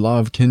that we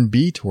love can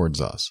be towards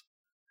us.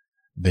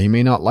 They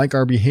may not like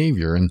our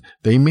behavior, and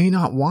they may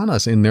not want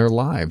us in their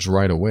lives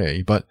right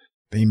away, but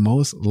they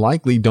most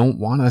likely don't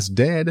want us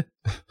dead.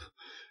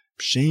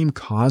 Shame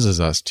causes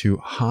us to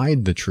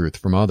hide the truth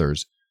from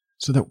others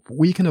so that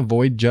we can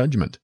avoid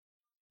judgment.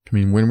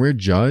 When we're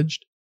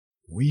judged,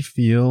 we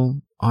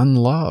feel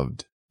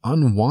unloved,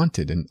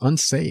 unwanted, and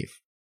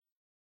unsafe.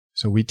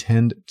 So we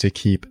tend to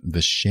keep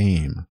the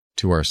shame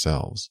to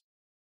ourselves.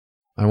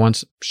 I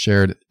once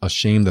shared a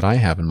shame that I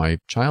have in my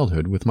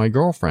childhood with my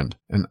girlfriend.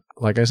 And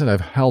like I said,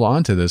 I've held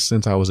on to this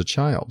since I was a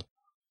child.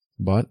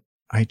 But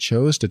I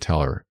chose to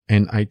tell her,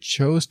 and I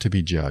chose to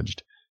be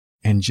judged,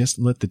 and just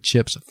let the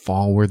chips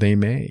fall where they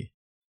may.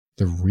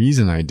 The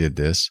reason I did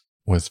this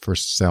was for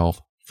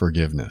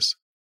self-forgiveness.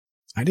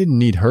 I didn't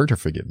need her to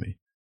forgive me.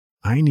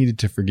 I needed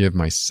to forgive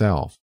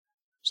myself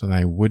so that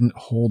I wouldn't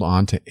hold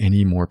on to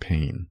any more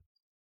pain.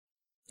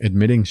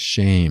 Admitting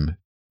shame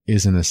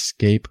is an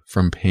escape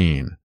from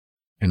pain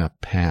and a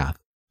path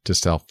to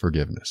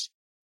self-forgiveness.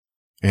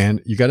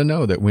 And you got to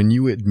know that when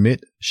you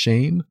admit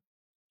shame,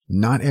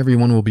 not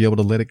everyone will be able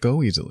to let it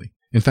go easily.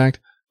 In fact,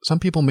 some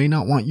people may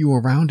not want you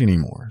around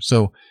anymore.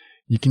 So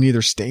you can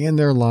either stay in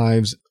their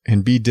lives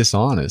and be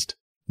dishonest,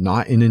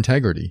 not in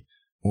integrity,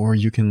 or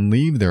you can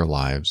leave their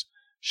lives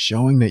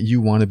showing that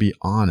you want to be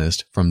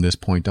honest from this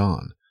point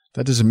on.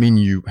 That doesn't mean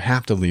you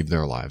have to leave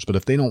their lives, but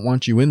if they don't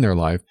want you in their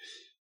life,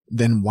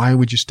 then why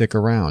would you stick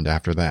around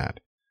after that?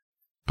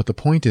 But the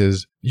point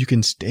is, you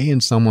can stay in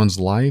someone's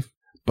life,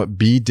 but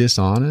be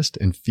dishonest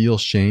and feel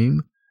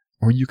shame,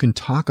 or you can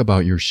talk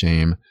about your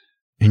shame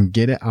and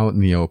get it out in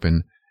the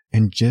open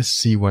and just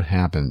see what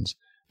happens.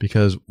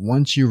 Because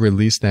once you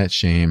release that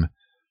shame,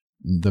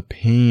 the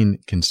pain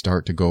can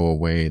start to go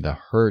away, the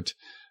hurt,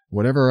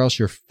 whatever else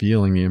you're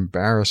feeling, the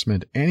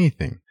embarrassment,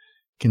 anything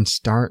can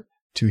start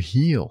to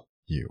heal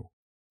you.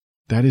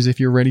 That is if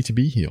you're ready to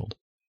be healed.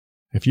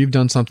 If you've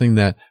done something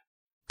that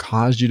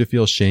caused you to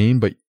feel shame,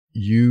 but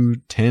you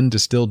tend to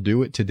still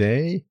do it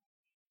today,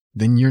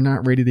 then you're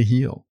not ready to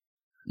heal.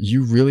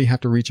 You really have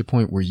to reach a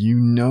point where you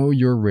know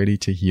you're ready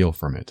to heal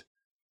from it.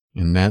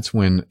 And that's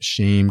when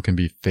shame can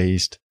be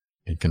faced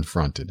and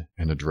confronted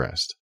and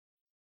addressed.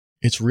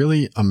 It's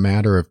really a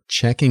matter of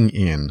checking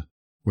in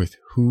with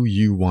who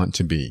you want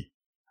to be.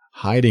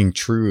 Hiding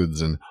truths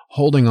and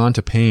holding on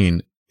to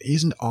pain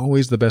isn't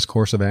always the best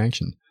course of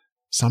action.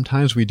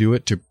 Sometimes we do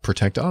it to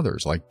protect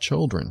others, like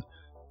children,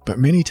 but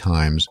many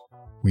times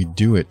we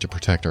do it to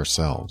protect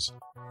ourselves.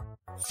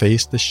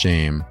 Face the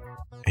shame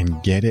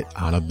and get it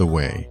out of the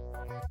way,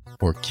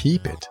 or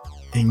keep it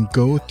and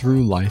go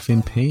through life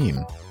in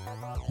pain.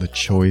 The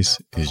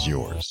choice is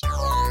yours.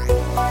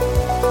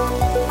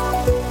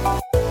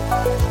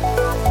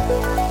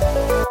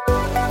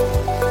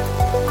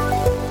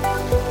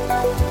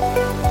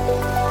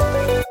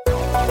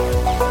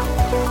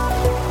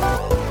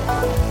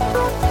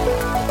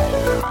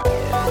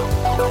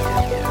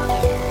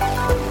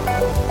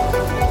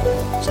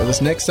 So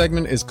this next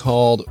segment is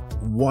called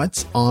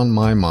What's on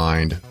My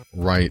Mind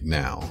Right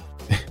Now.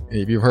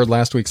 If you've heard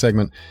last week's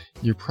segment,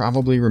 you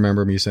probably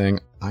remember me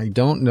saying, I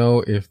don't know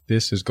if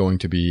this is going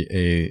to be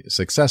a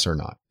success or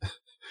not.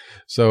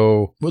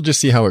 So we'll just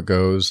see how it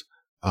goes.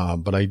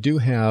 But I do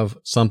have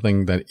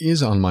something that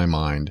is on my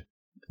mind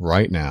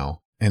right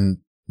now. And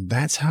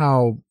that's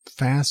how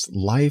fast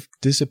life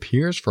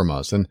disappears from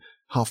us and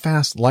how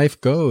fast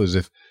life goes.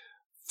 If,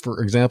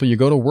 for example, you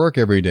go to work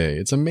every day,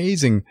 it's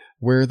amazing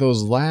where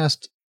those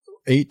last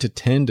 8 to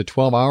 10 to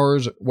 12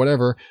 hours,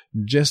 whatever,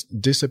 just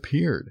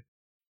disappeared.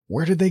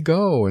 Where did they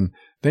go? And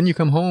then you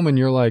come home and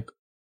you're like,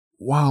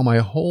 wow, my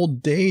whole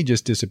day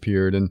just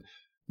disappeared. And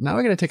now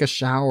I got to take a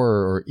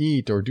shower or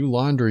eat or do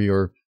laundry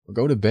or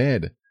go to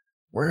bed.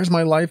 Where's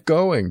my life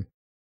going?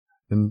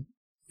 And,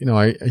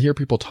 I hear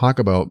people talk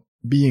about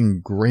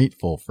being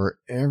grateful for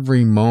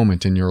every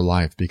moment in your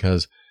life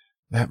because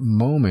that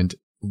moment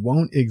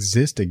won't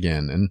exist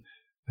again.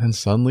 And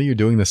suddenly you're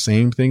doing the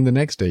same thing the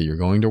next day. You're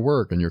going to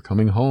work and you're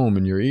coming home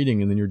and you're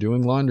eating and then you're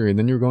doing laundry and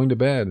then you're going to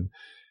bed.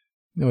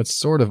 It's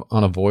sort of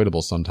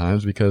unavoidable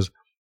sometimes because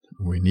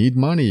we need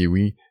money.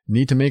 We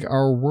need to make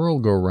our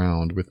world go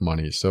round with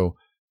money. So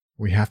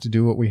we have to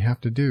do what we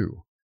have to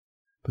do.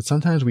 But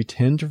sometimes we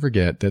tend to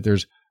forget that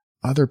there's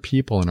other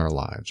people in our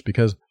lives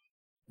because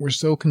we're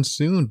so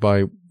consumed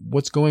by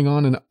what's going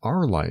on in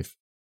our life.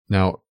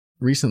 Now,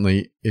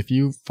 recently, if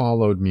you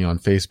followed me on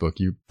Facebook,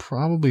 you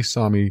probably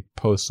saw me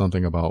post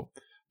something about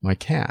my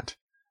cat.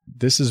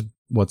 This is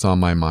what's on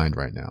my mind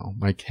right now.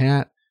 My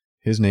cat,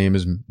 his name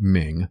is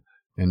Ming.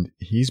 And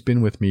he's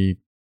been with me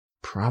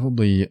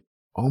probably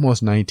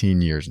almost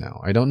 19 years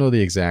now. I don't know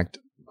the exact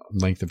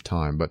length of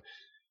time, but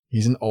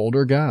he's an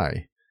older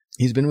guy.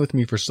 He's been with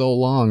me for so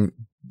long.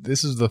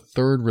 This is the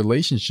third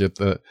relationship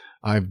that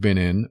I've been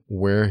in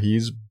where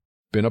he's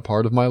been a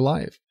part of my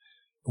life.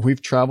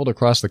 We've traveled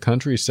across the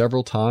country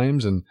several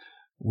times and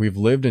we've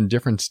lived in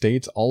different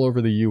states all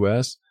over the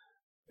U.S.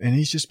 And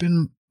he's just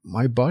been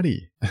my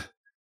buddy.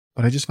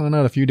 But I just found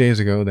out a few days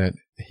ago that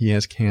he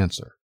has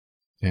cancer.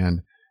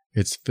 And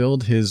it's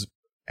filled his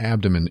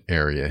abdomen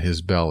area,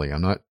 his belly.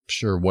 I'm not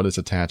sure what it's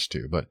attached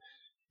to, but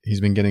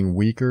he's been getting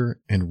weaker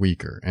and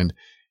weaker, and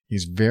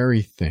he's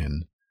very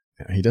thin.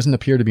 He doesn't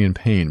appear to be in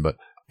pain, but,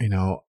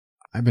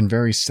 I've been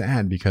very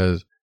sad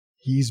because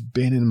he's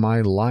been in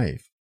my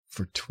life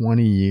for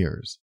 20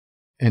 years.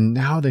 And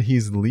now that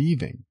he's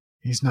leaving,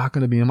 he's not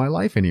going to be in my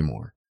life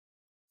anymore.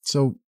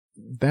 So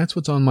that's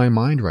what's on my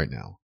mind right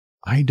now.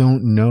 I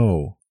don't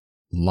know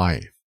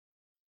life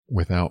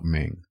without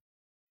Ming.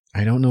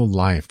 I don't know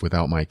life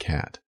without my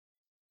cat.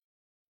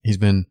 He's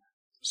been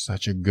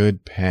such a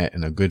good pet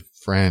and a good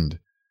friend.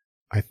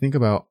 I think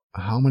about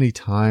how many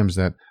times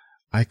that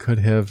I could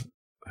have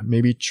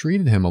maybe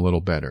treated him a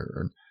little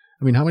better.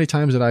 How many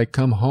times did I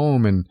come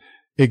home and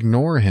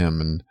ignore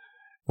him? And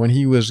when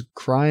he was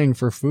crying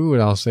for food,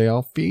 I'll say,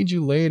 I'll feed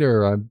you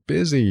later. I'm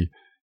busy.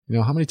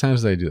 How many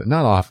times did I do that?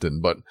 Not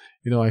often, but,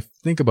 I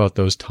think about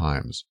those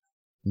times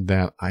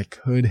that I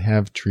could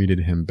have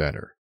treated him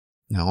better.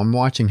 Now, I'm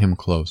watching him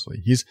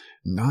closely. He's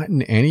not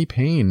in any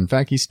pain. In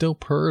fact, he still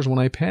purrs when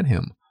I pet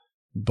him.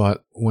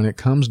 But when it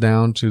comes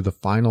down to the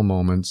final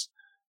moments,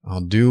 I'll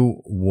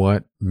do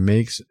what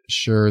makes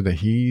sure that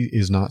he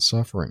is not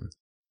suffering.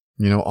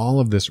 All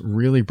of this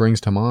really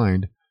brings to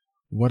mind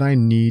what I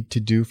need to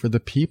do for the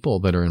people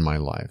that are in my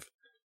life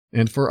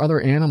and for other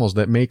animals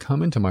that may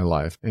come into my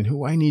life and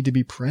who I need to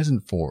be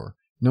present for,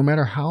 no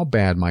matter how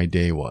bad my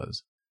day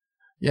was.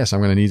 Yes, I'm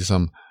going to need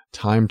some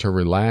time to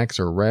relax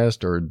or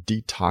rest or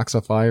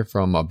detoxify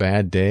from a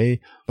bad day,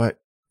 but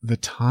the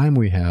time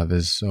we have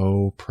is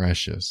so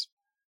precious.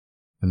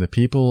 And the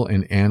people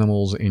and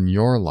animals in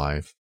your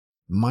life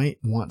might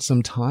want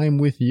some time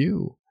with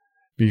you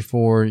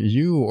before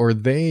you or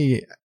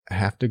they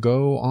have to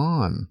go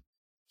on.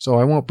 So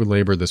I won't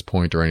belabor this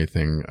point or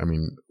anything.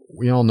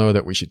 We all know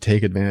that we should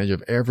take advantage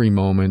of every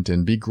moment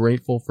and be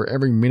grateful for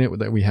every minute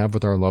that we have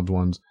with our loved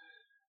ones.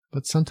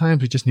 But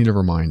sometimes we just need a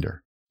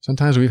reminder.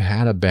 Sometimes we've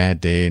had a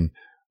bad day and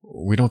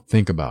we don't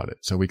think about it.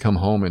 So we come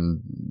home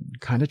and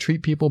kind of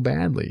treat people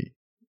badly.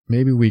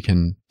 Maybe we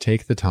can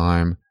take the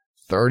time,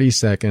 30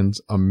 seconds,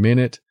 a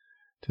minute,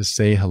 to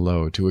say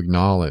hello, to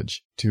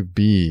acknowledge, to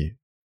be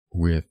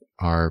with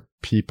our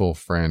people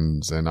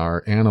friends and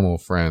our animal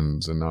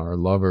friends and our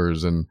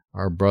lovers and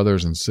our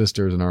brothers and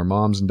sisters and our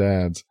moms and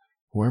dads,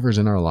 whoever's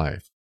in our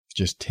life.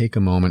 Just take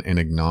a moment and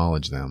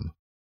acknowledge them.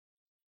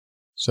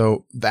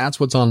 So that's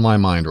what's on my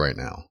mind right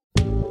now.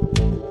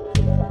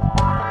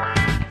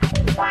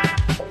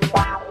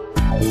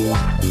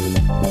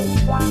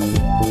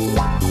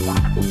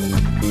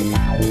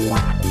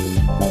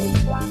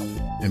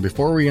 And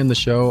before we end the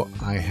show,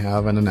 I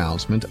have an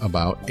announcement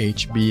about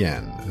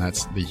HBN.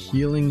 That's the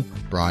Healing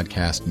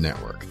Broadcast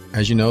Network.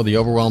 As you know, the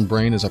Overwhelmed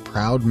Brain is a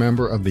proud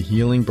member of the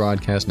Healing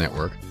Broadcast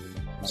Network.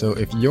 So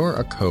if you're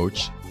a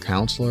coach,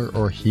 counselor,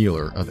 or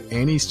healer of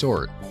any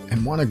sort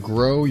and want to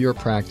grow your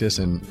practice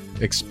and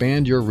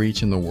expand your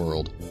reach in the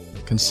world,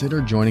 consider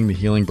joining the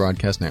Healing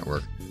Broadcast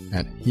Network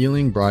at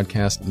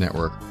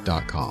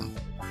healingbroadcastnetwork.com.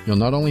 You'll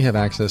not only have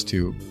access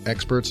to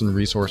experts and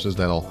resources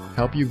that'll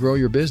help you grow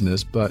your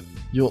business, but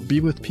you'll be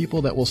with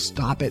people that will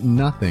stop at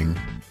nothing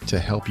to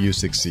help you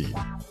succeed.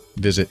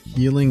 Visit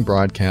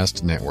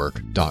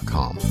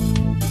healingbroadcastnetwork.com.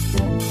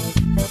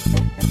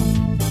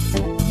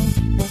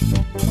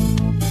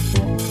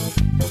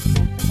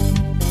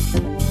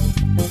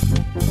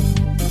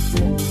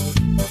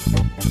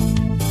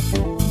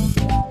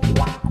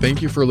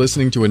 Thank you for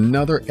listening to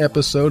another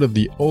episode of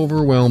The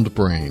Overwhelmed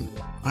Brain.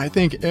 I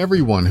thank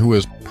everyone who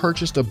has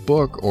purchased a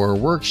book or a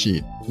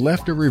worksheet,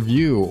 left a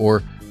review,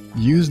 or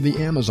used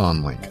the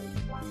Amazon link.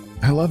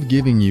 I love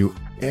giving you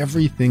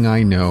everything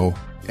I know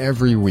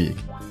every week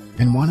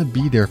and want to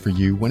be there for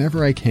you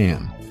whenever I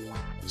can.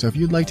 So if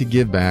you'd like to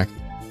give back,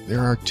 there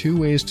are 2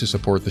 ways to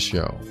support the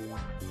show.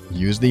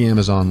 Use the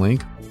Amazon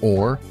link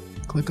or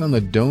click on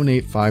the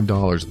Donate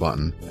 $5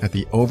 button at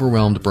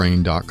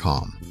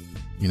theoverwhelmedbrain.com.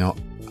 You know,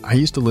 I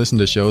used to listen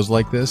to shows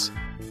like this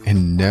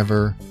and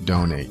never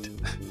donate.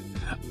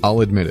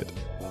 I'll admit it.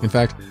 In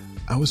fact,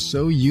 I was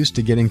so used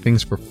to getting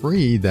things for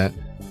free that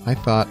I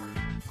thought,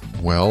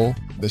 well,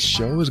 the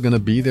show is going to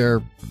be there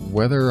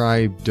whether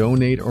I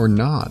donate or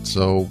not,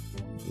 so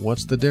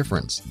what's the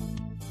difference?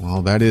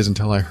 Well, that is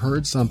until I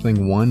heard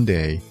something one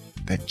day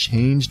that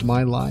changed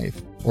my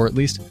life, or at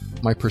least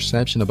my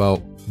perception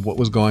about what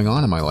was going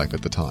on in my life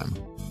at the time.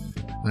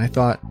 And I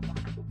thought,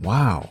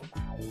 wow,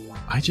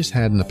 I just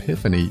had an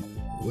epiphany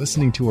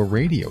listening to a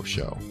radio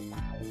show.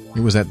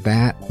 It was at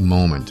that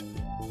moment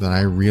that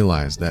I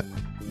realized that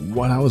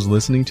what I was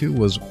listening to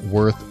was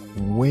worth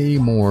way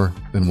more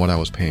than what I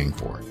was paying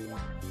for.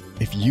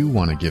 If you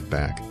want to give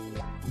back,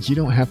 you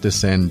don't have to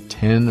send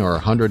 $10 or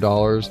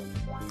 $100,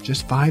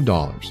 just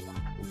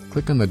 $5.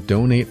 Click on the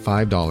Donate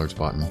 $5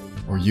 button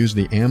or use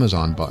the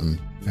Amazon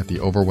button at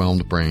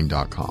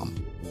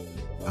theoverwhelmedbrain.com.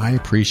 I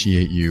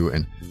appreciate you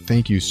and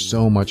thank you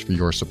so much for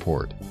your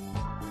support.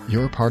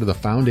 You're part of the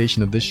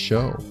foundation of this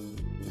show,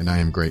 and I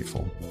am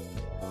grateful.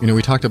 You know,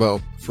 we talked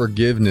about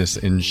forgiveness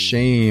and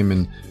shame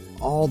and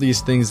all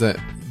these things that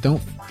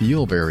don't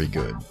feel very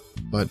good.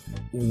 But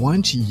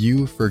once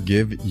you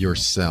forgive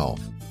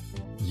yourself,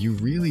 you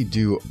really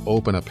do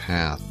open a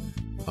path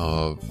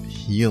of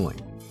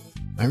healing.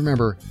 I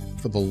remember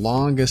for the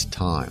longest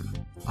time,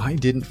 I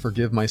didn't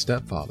forgive my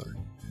stepfather.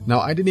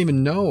 Now, I didn't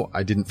even know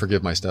I didn't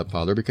forgive my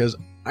stepfather because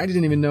I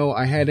didn't even know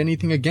I had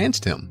anything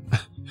against him.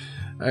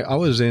 I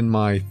was in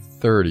my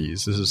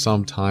 30s. This is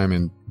sometime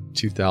in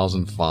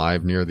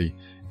 2005, near the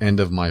end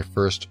of my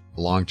first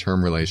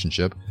long-term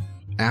relationship.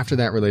 After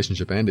that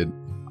relationship ended,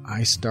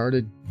 I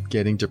started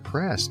getting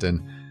depressed.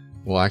 And,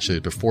 well, actually,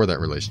 before that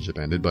relationship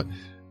ended, but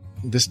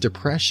this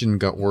depression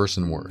got worse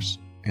and worse.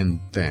 And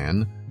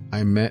then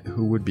I met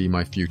who would be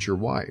my future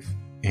wife.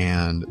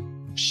 And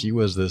she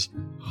was this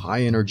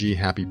high-energy,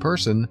 happy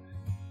person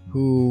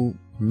who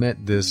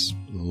met this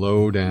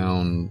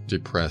low-down,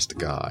 depressed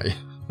guy.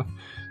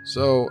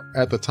 So,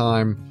 at the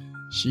time,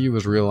 she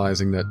was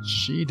realizing that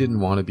she didn't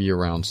want to be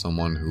around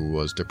someone who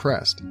was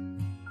depressed.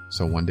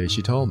 So one day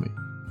she told me,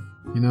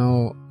 you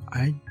know,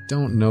 I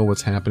don't know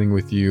what's happening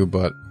with you,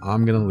 but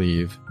I'm going to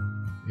leave.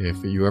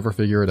 If you ever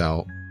figure it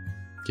out,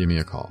 give me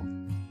a call.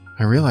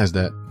 I realized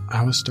that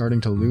I was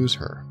starting to lose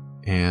her,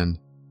 and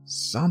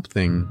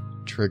something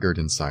triggered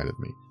inside of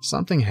me.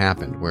 Something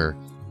happened where,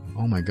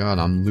 oh my God,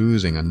 I'm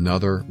losing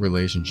another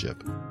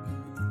relationship.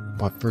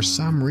 But for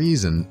some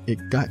reason,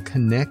 it got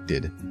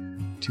connected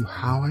to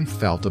how I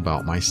felt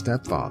about my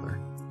stepfather.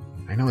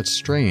 I know it's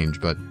strange,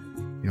 but,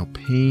 you know,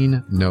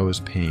 pain knows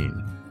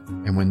pain.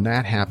 And when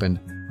that happened,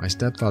 my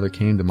stepfather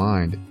came to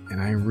mind, and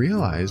I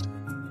realized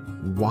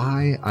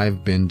why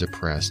I've been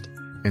depressed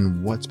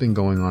and what's been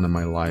going on in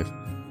my life,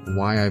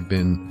 why I've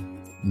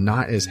been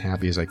not as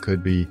happy as I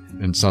could be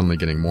and suddenly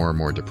getting more and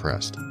more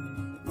depressed.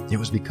 It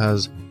was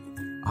because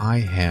I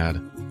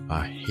had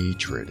a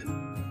hatred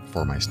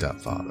for my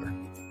stepfather.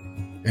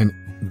 And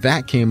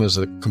that came as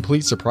a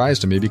complete surprise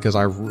to me because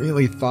I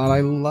really thought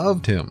I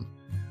loved him.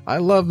 I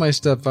love my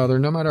stepfather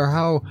no matter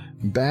how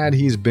bad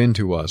he's been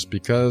to us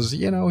because,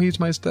 you know, he's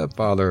my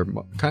stepfather,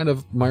 kind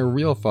of my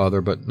real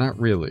father, but not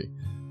really.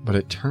 But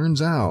it turns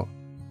out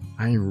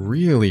I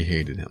really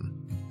hated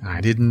him.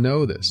 I didn't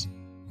know this.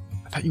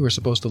 I thought you were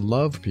supposed to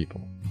love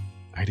people.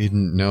 I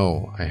didn't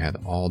know I had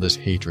all this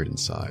hatred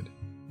inside.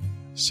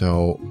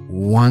 So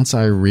once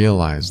I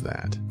realized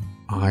that,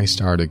 I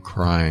started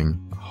crying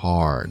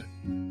hard.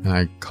 And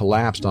I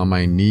collapsed on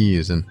my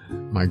knees and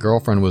my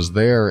girlfriend was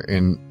there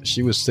and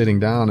she was sitting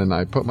down, and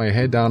I put my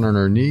head down on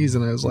her knees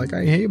and I was like,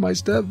 I hate my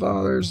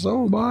stepfather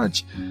so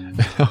much. And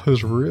I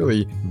was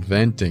really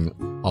venting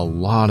a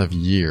lot of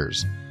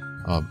years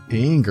of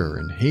anger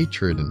and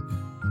hatred. And,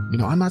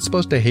 I'm not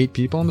supposed to hate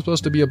people. I'm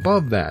supposed to be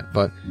above that,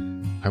 but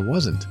I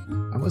wasn't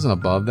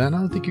above that. And I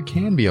don't think you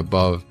can be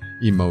above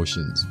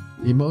emotions.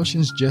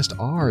 Emotions just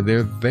are.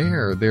 They're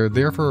there. They're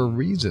there for a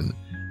reason,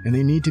 and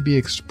they need to be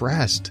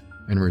expressed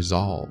and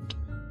resolved.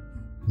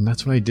 And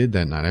that's what I did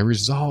that night. I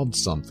resolved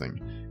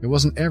something. It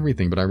wasn't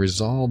everything, but I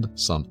resolved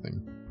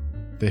something.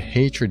 The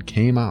hatred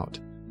came out,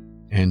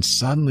 and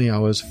suddenly I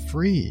was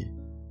free,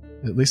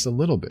 at least a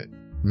little bit.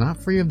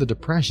 Not free of the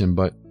depression,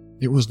 but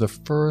it was the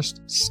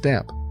first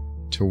step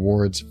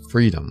towards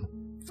freedom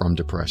from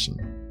depression.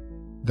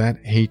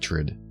 That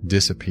hatred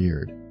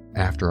disappeared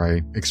after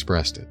I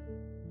expressed it.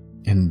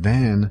 And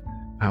then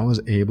I was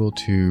able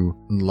to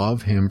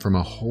love him from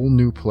a whole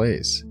new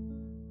place.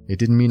 It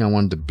didn't mean I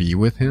wanted to be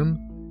with him.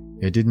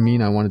 It didn't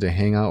mean I wanted to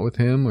hang out with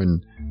him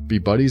and be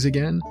buddies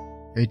again.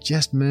 It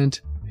just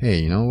meant, hey,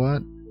 you know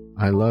what?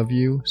 I love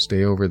you.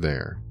 Stay over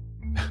there.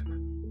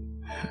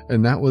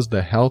 And that was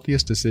the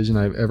healthiest decision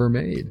I've ever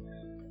made.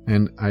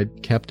 And I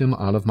kept him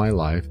out of my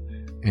life,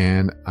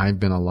 and I've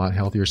been a lot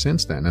healthier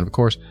since then. And of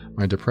course,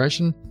 my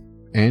depression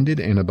ended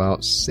in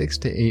about 6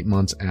 to 8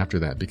 months after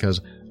that,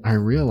 because I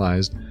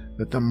realized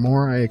that the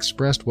more I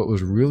expressed what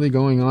was really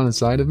going on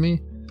inside of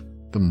me,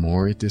 the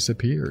more it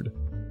disappeared.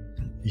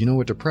 You know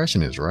what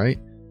depression is, right?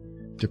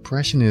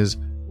 Depression is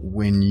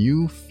when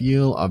you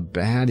feel a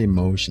bad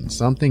emotion,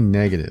 something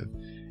negative,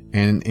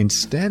 and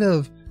instead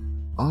of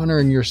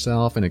honoring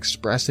yourself and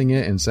expressing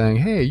it and saying,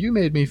 hey, you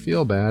made me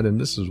feel bad and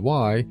this is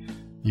why,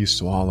 you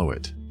swallow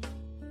it.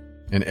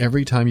 And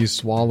every time you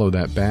swallow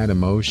that bad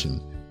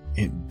emotion,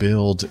 it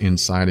builds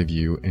inside of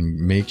you and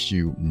makes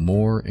you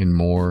more and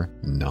more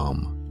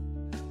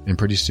numb. And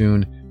pretty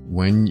soon,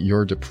 when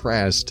you're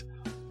depressed,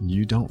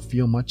 you don't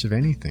feel much of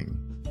anything.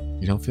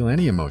 You don't feel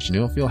any emotion.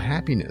 You don't feel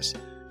happiness.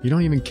 You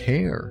don't even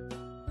care.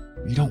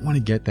 You don't want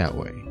to get that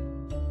way.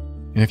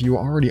 And if you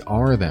already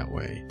are that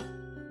way,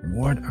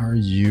 what are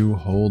you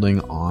holding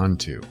on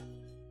to?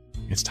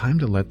 It's time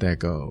to let that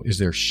go. Is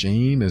there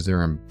shame? Is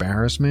there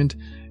embarrassment?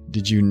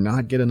 Did you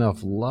not get enough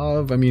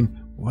love? I mean,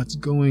 what's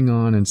going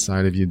on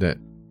inside of you that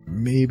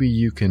maybe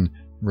you can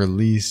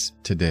release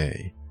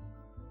today?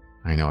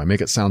 I know, I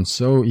make it sound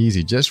so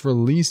easy. Just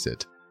release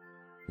it.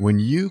 When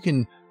you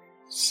can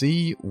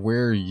see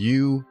where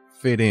you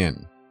fit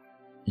in,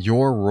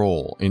 your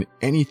role in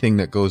anything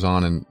that goes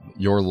on in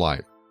your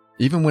life,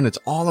 even when it's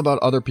all about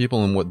other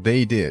people and what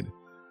they did,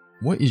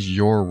 what is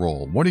your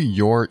role? What are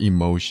your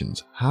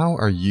emotions? How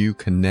are you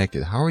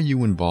connected? How are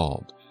you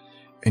involved?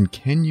 And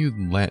can you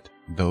let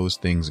those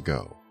things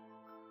go?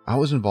 I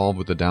was involved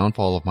with the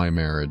downfall of my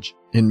marriage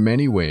in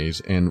many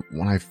ways, and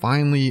when I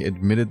finally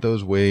admitted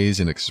those ways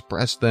and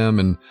expressed them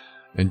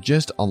and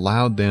just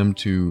allowed them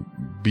to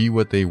be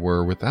what they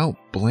were without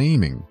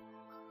blaming,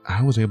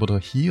 I was able to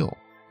heal.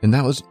 And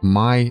that was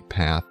my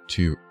path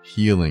to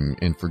healing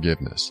and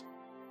forgiveness.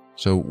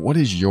 So what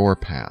is your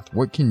path?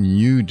 What can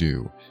you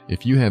do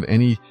if you have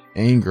any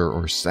anger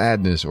or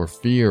sadness or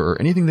fear or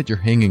anything that you're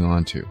hanging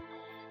on to?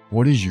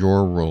 What is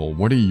your role?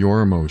 What are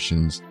your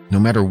emotions? No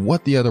matter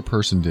what the other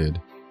person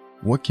did,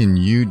 what can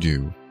you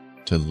do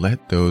to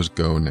let those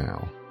go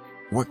now?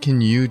 What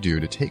can you do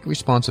to take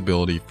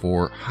responsibility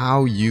for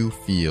how you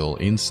feel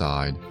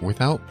inside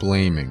without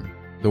blaming?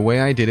 The way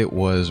I did it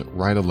was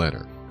write a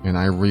letter, and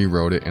I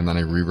rewrote it, and then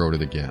I rewrote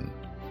it again.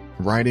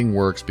 Writing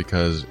works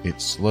because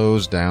it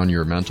slows down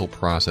your mental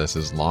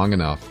processes long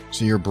enough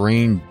so your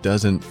brain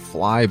doesn't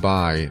fly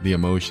by the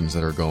emotions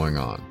that are going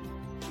on.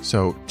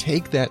 So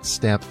take that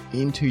step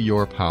into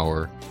your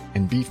power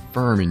and be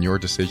firm in your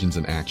decisions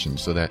and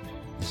actions so that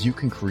you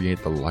can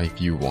create the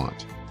life you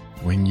want.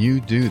 When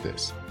you do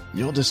this,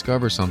 you'll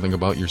discover something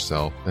about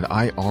yourself that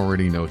I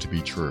already know to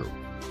be true,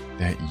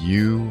 that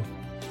you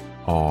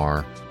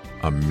are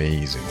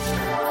amazing.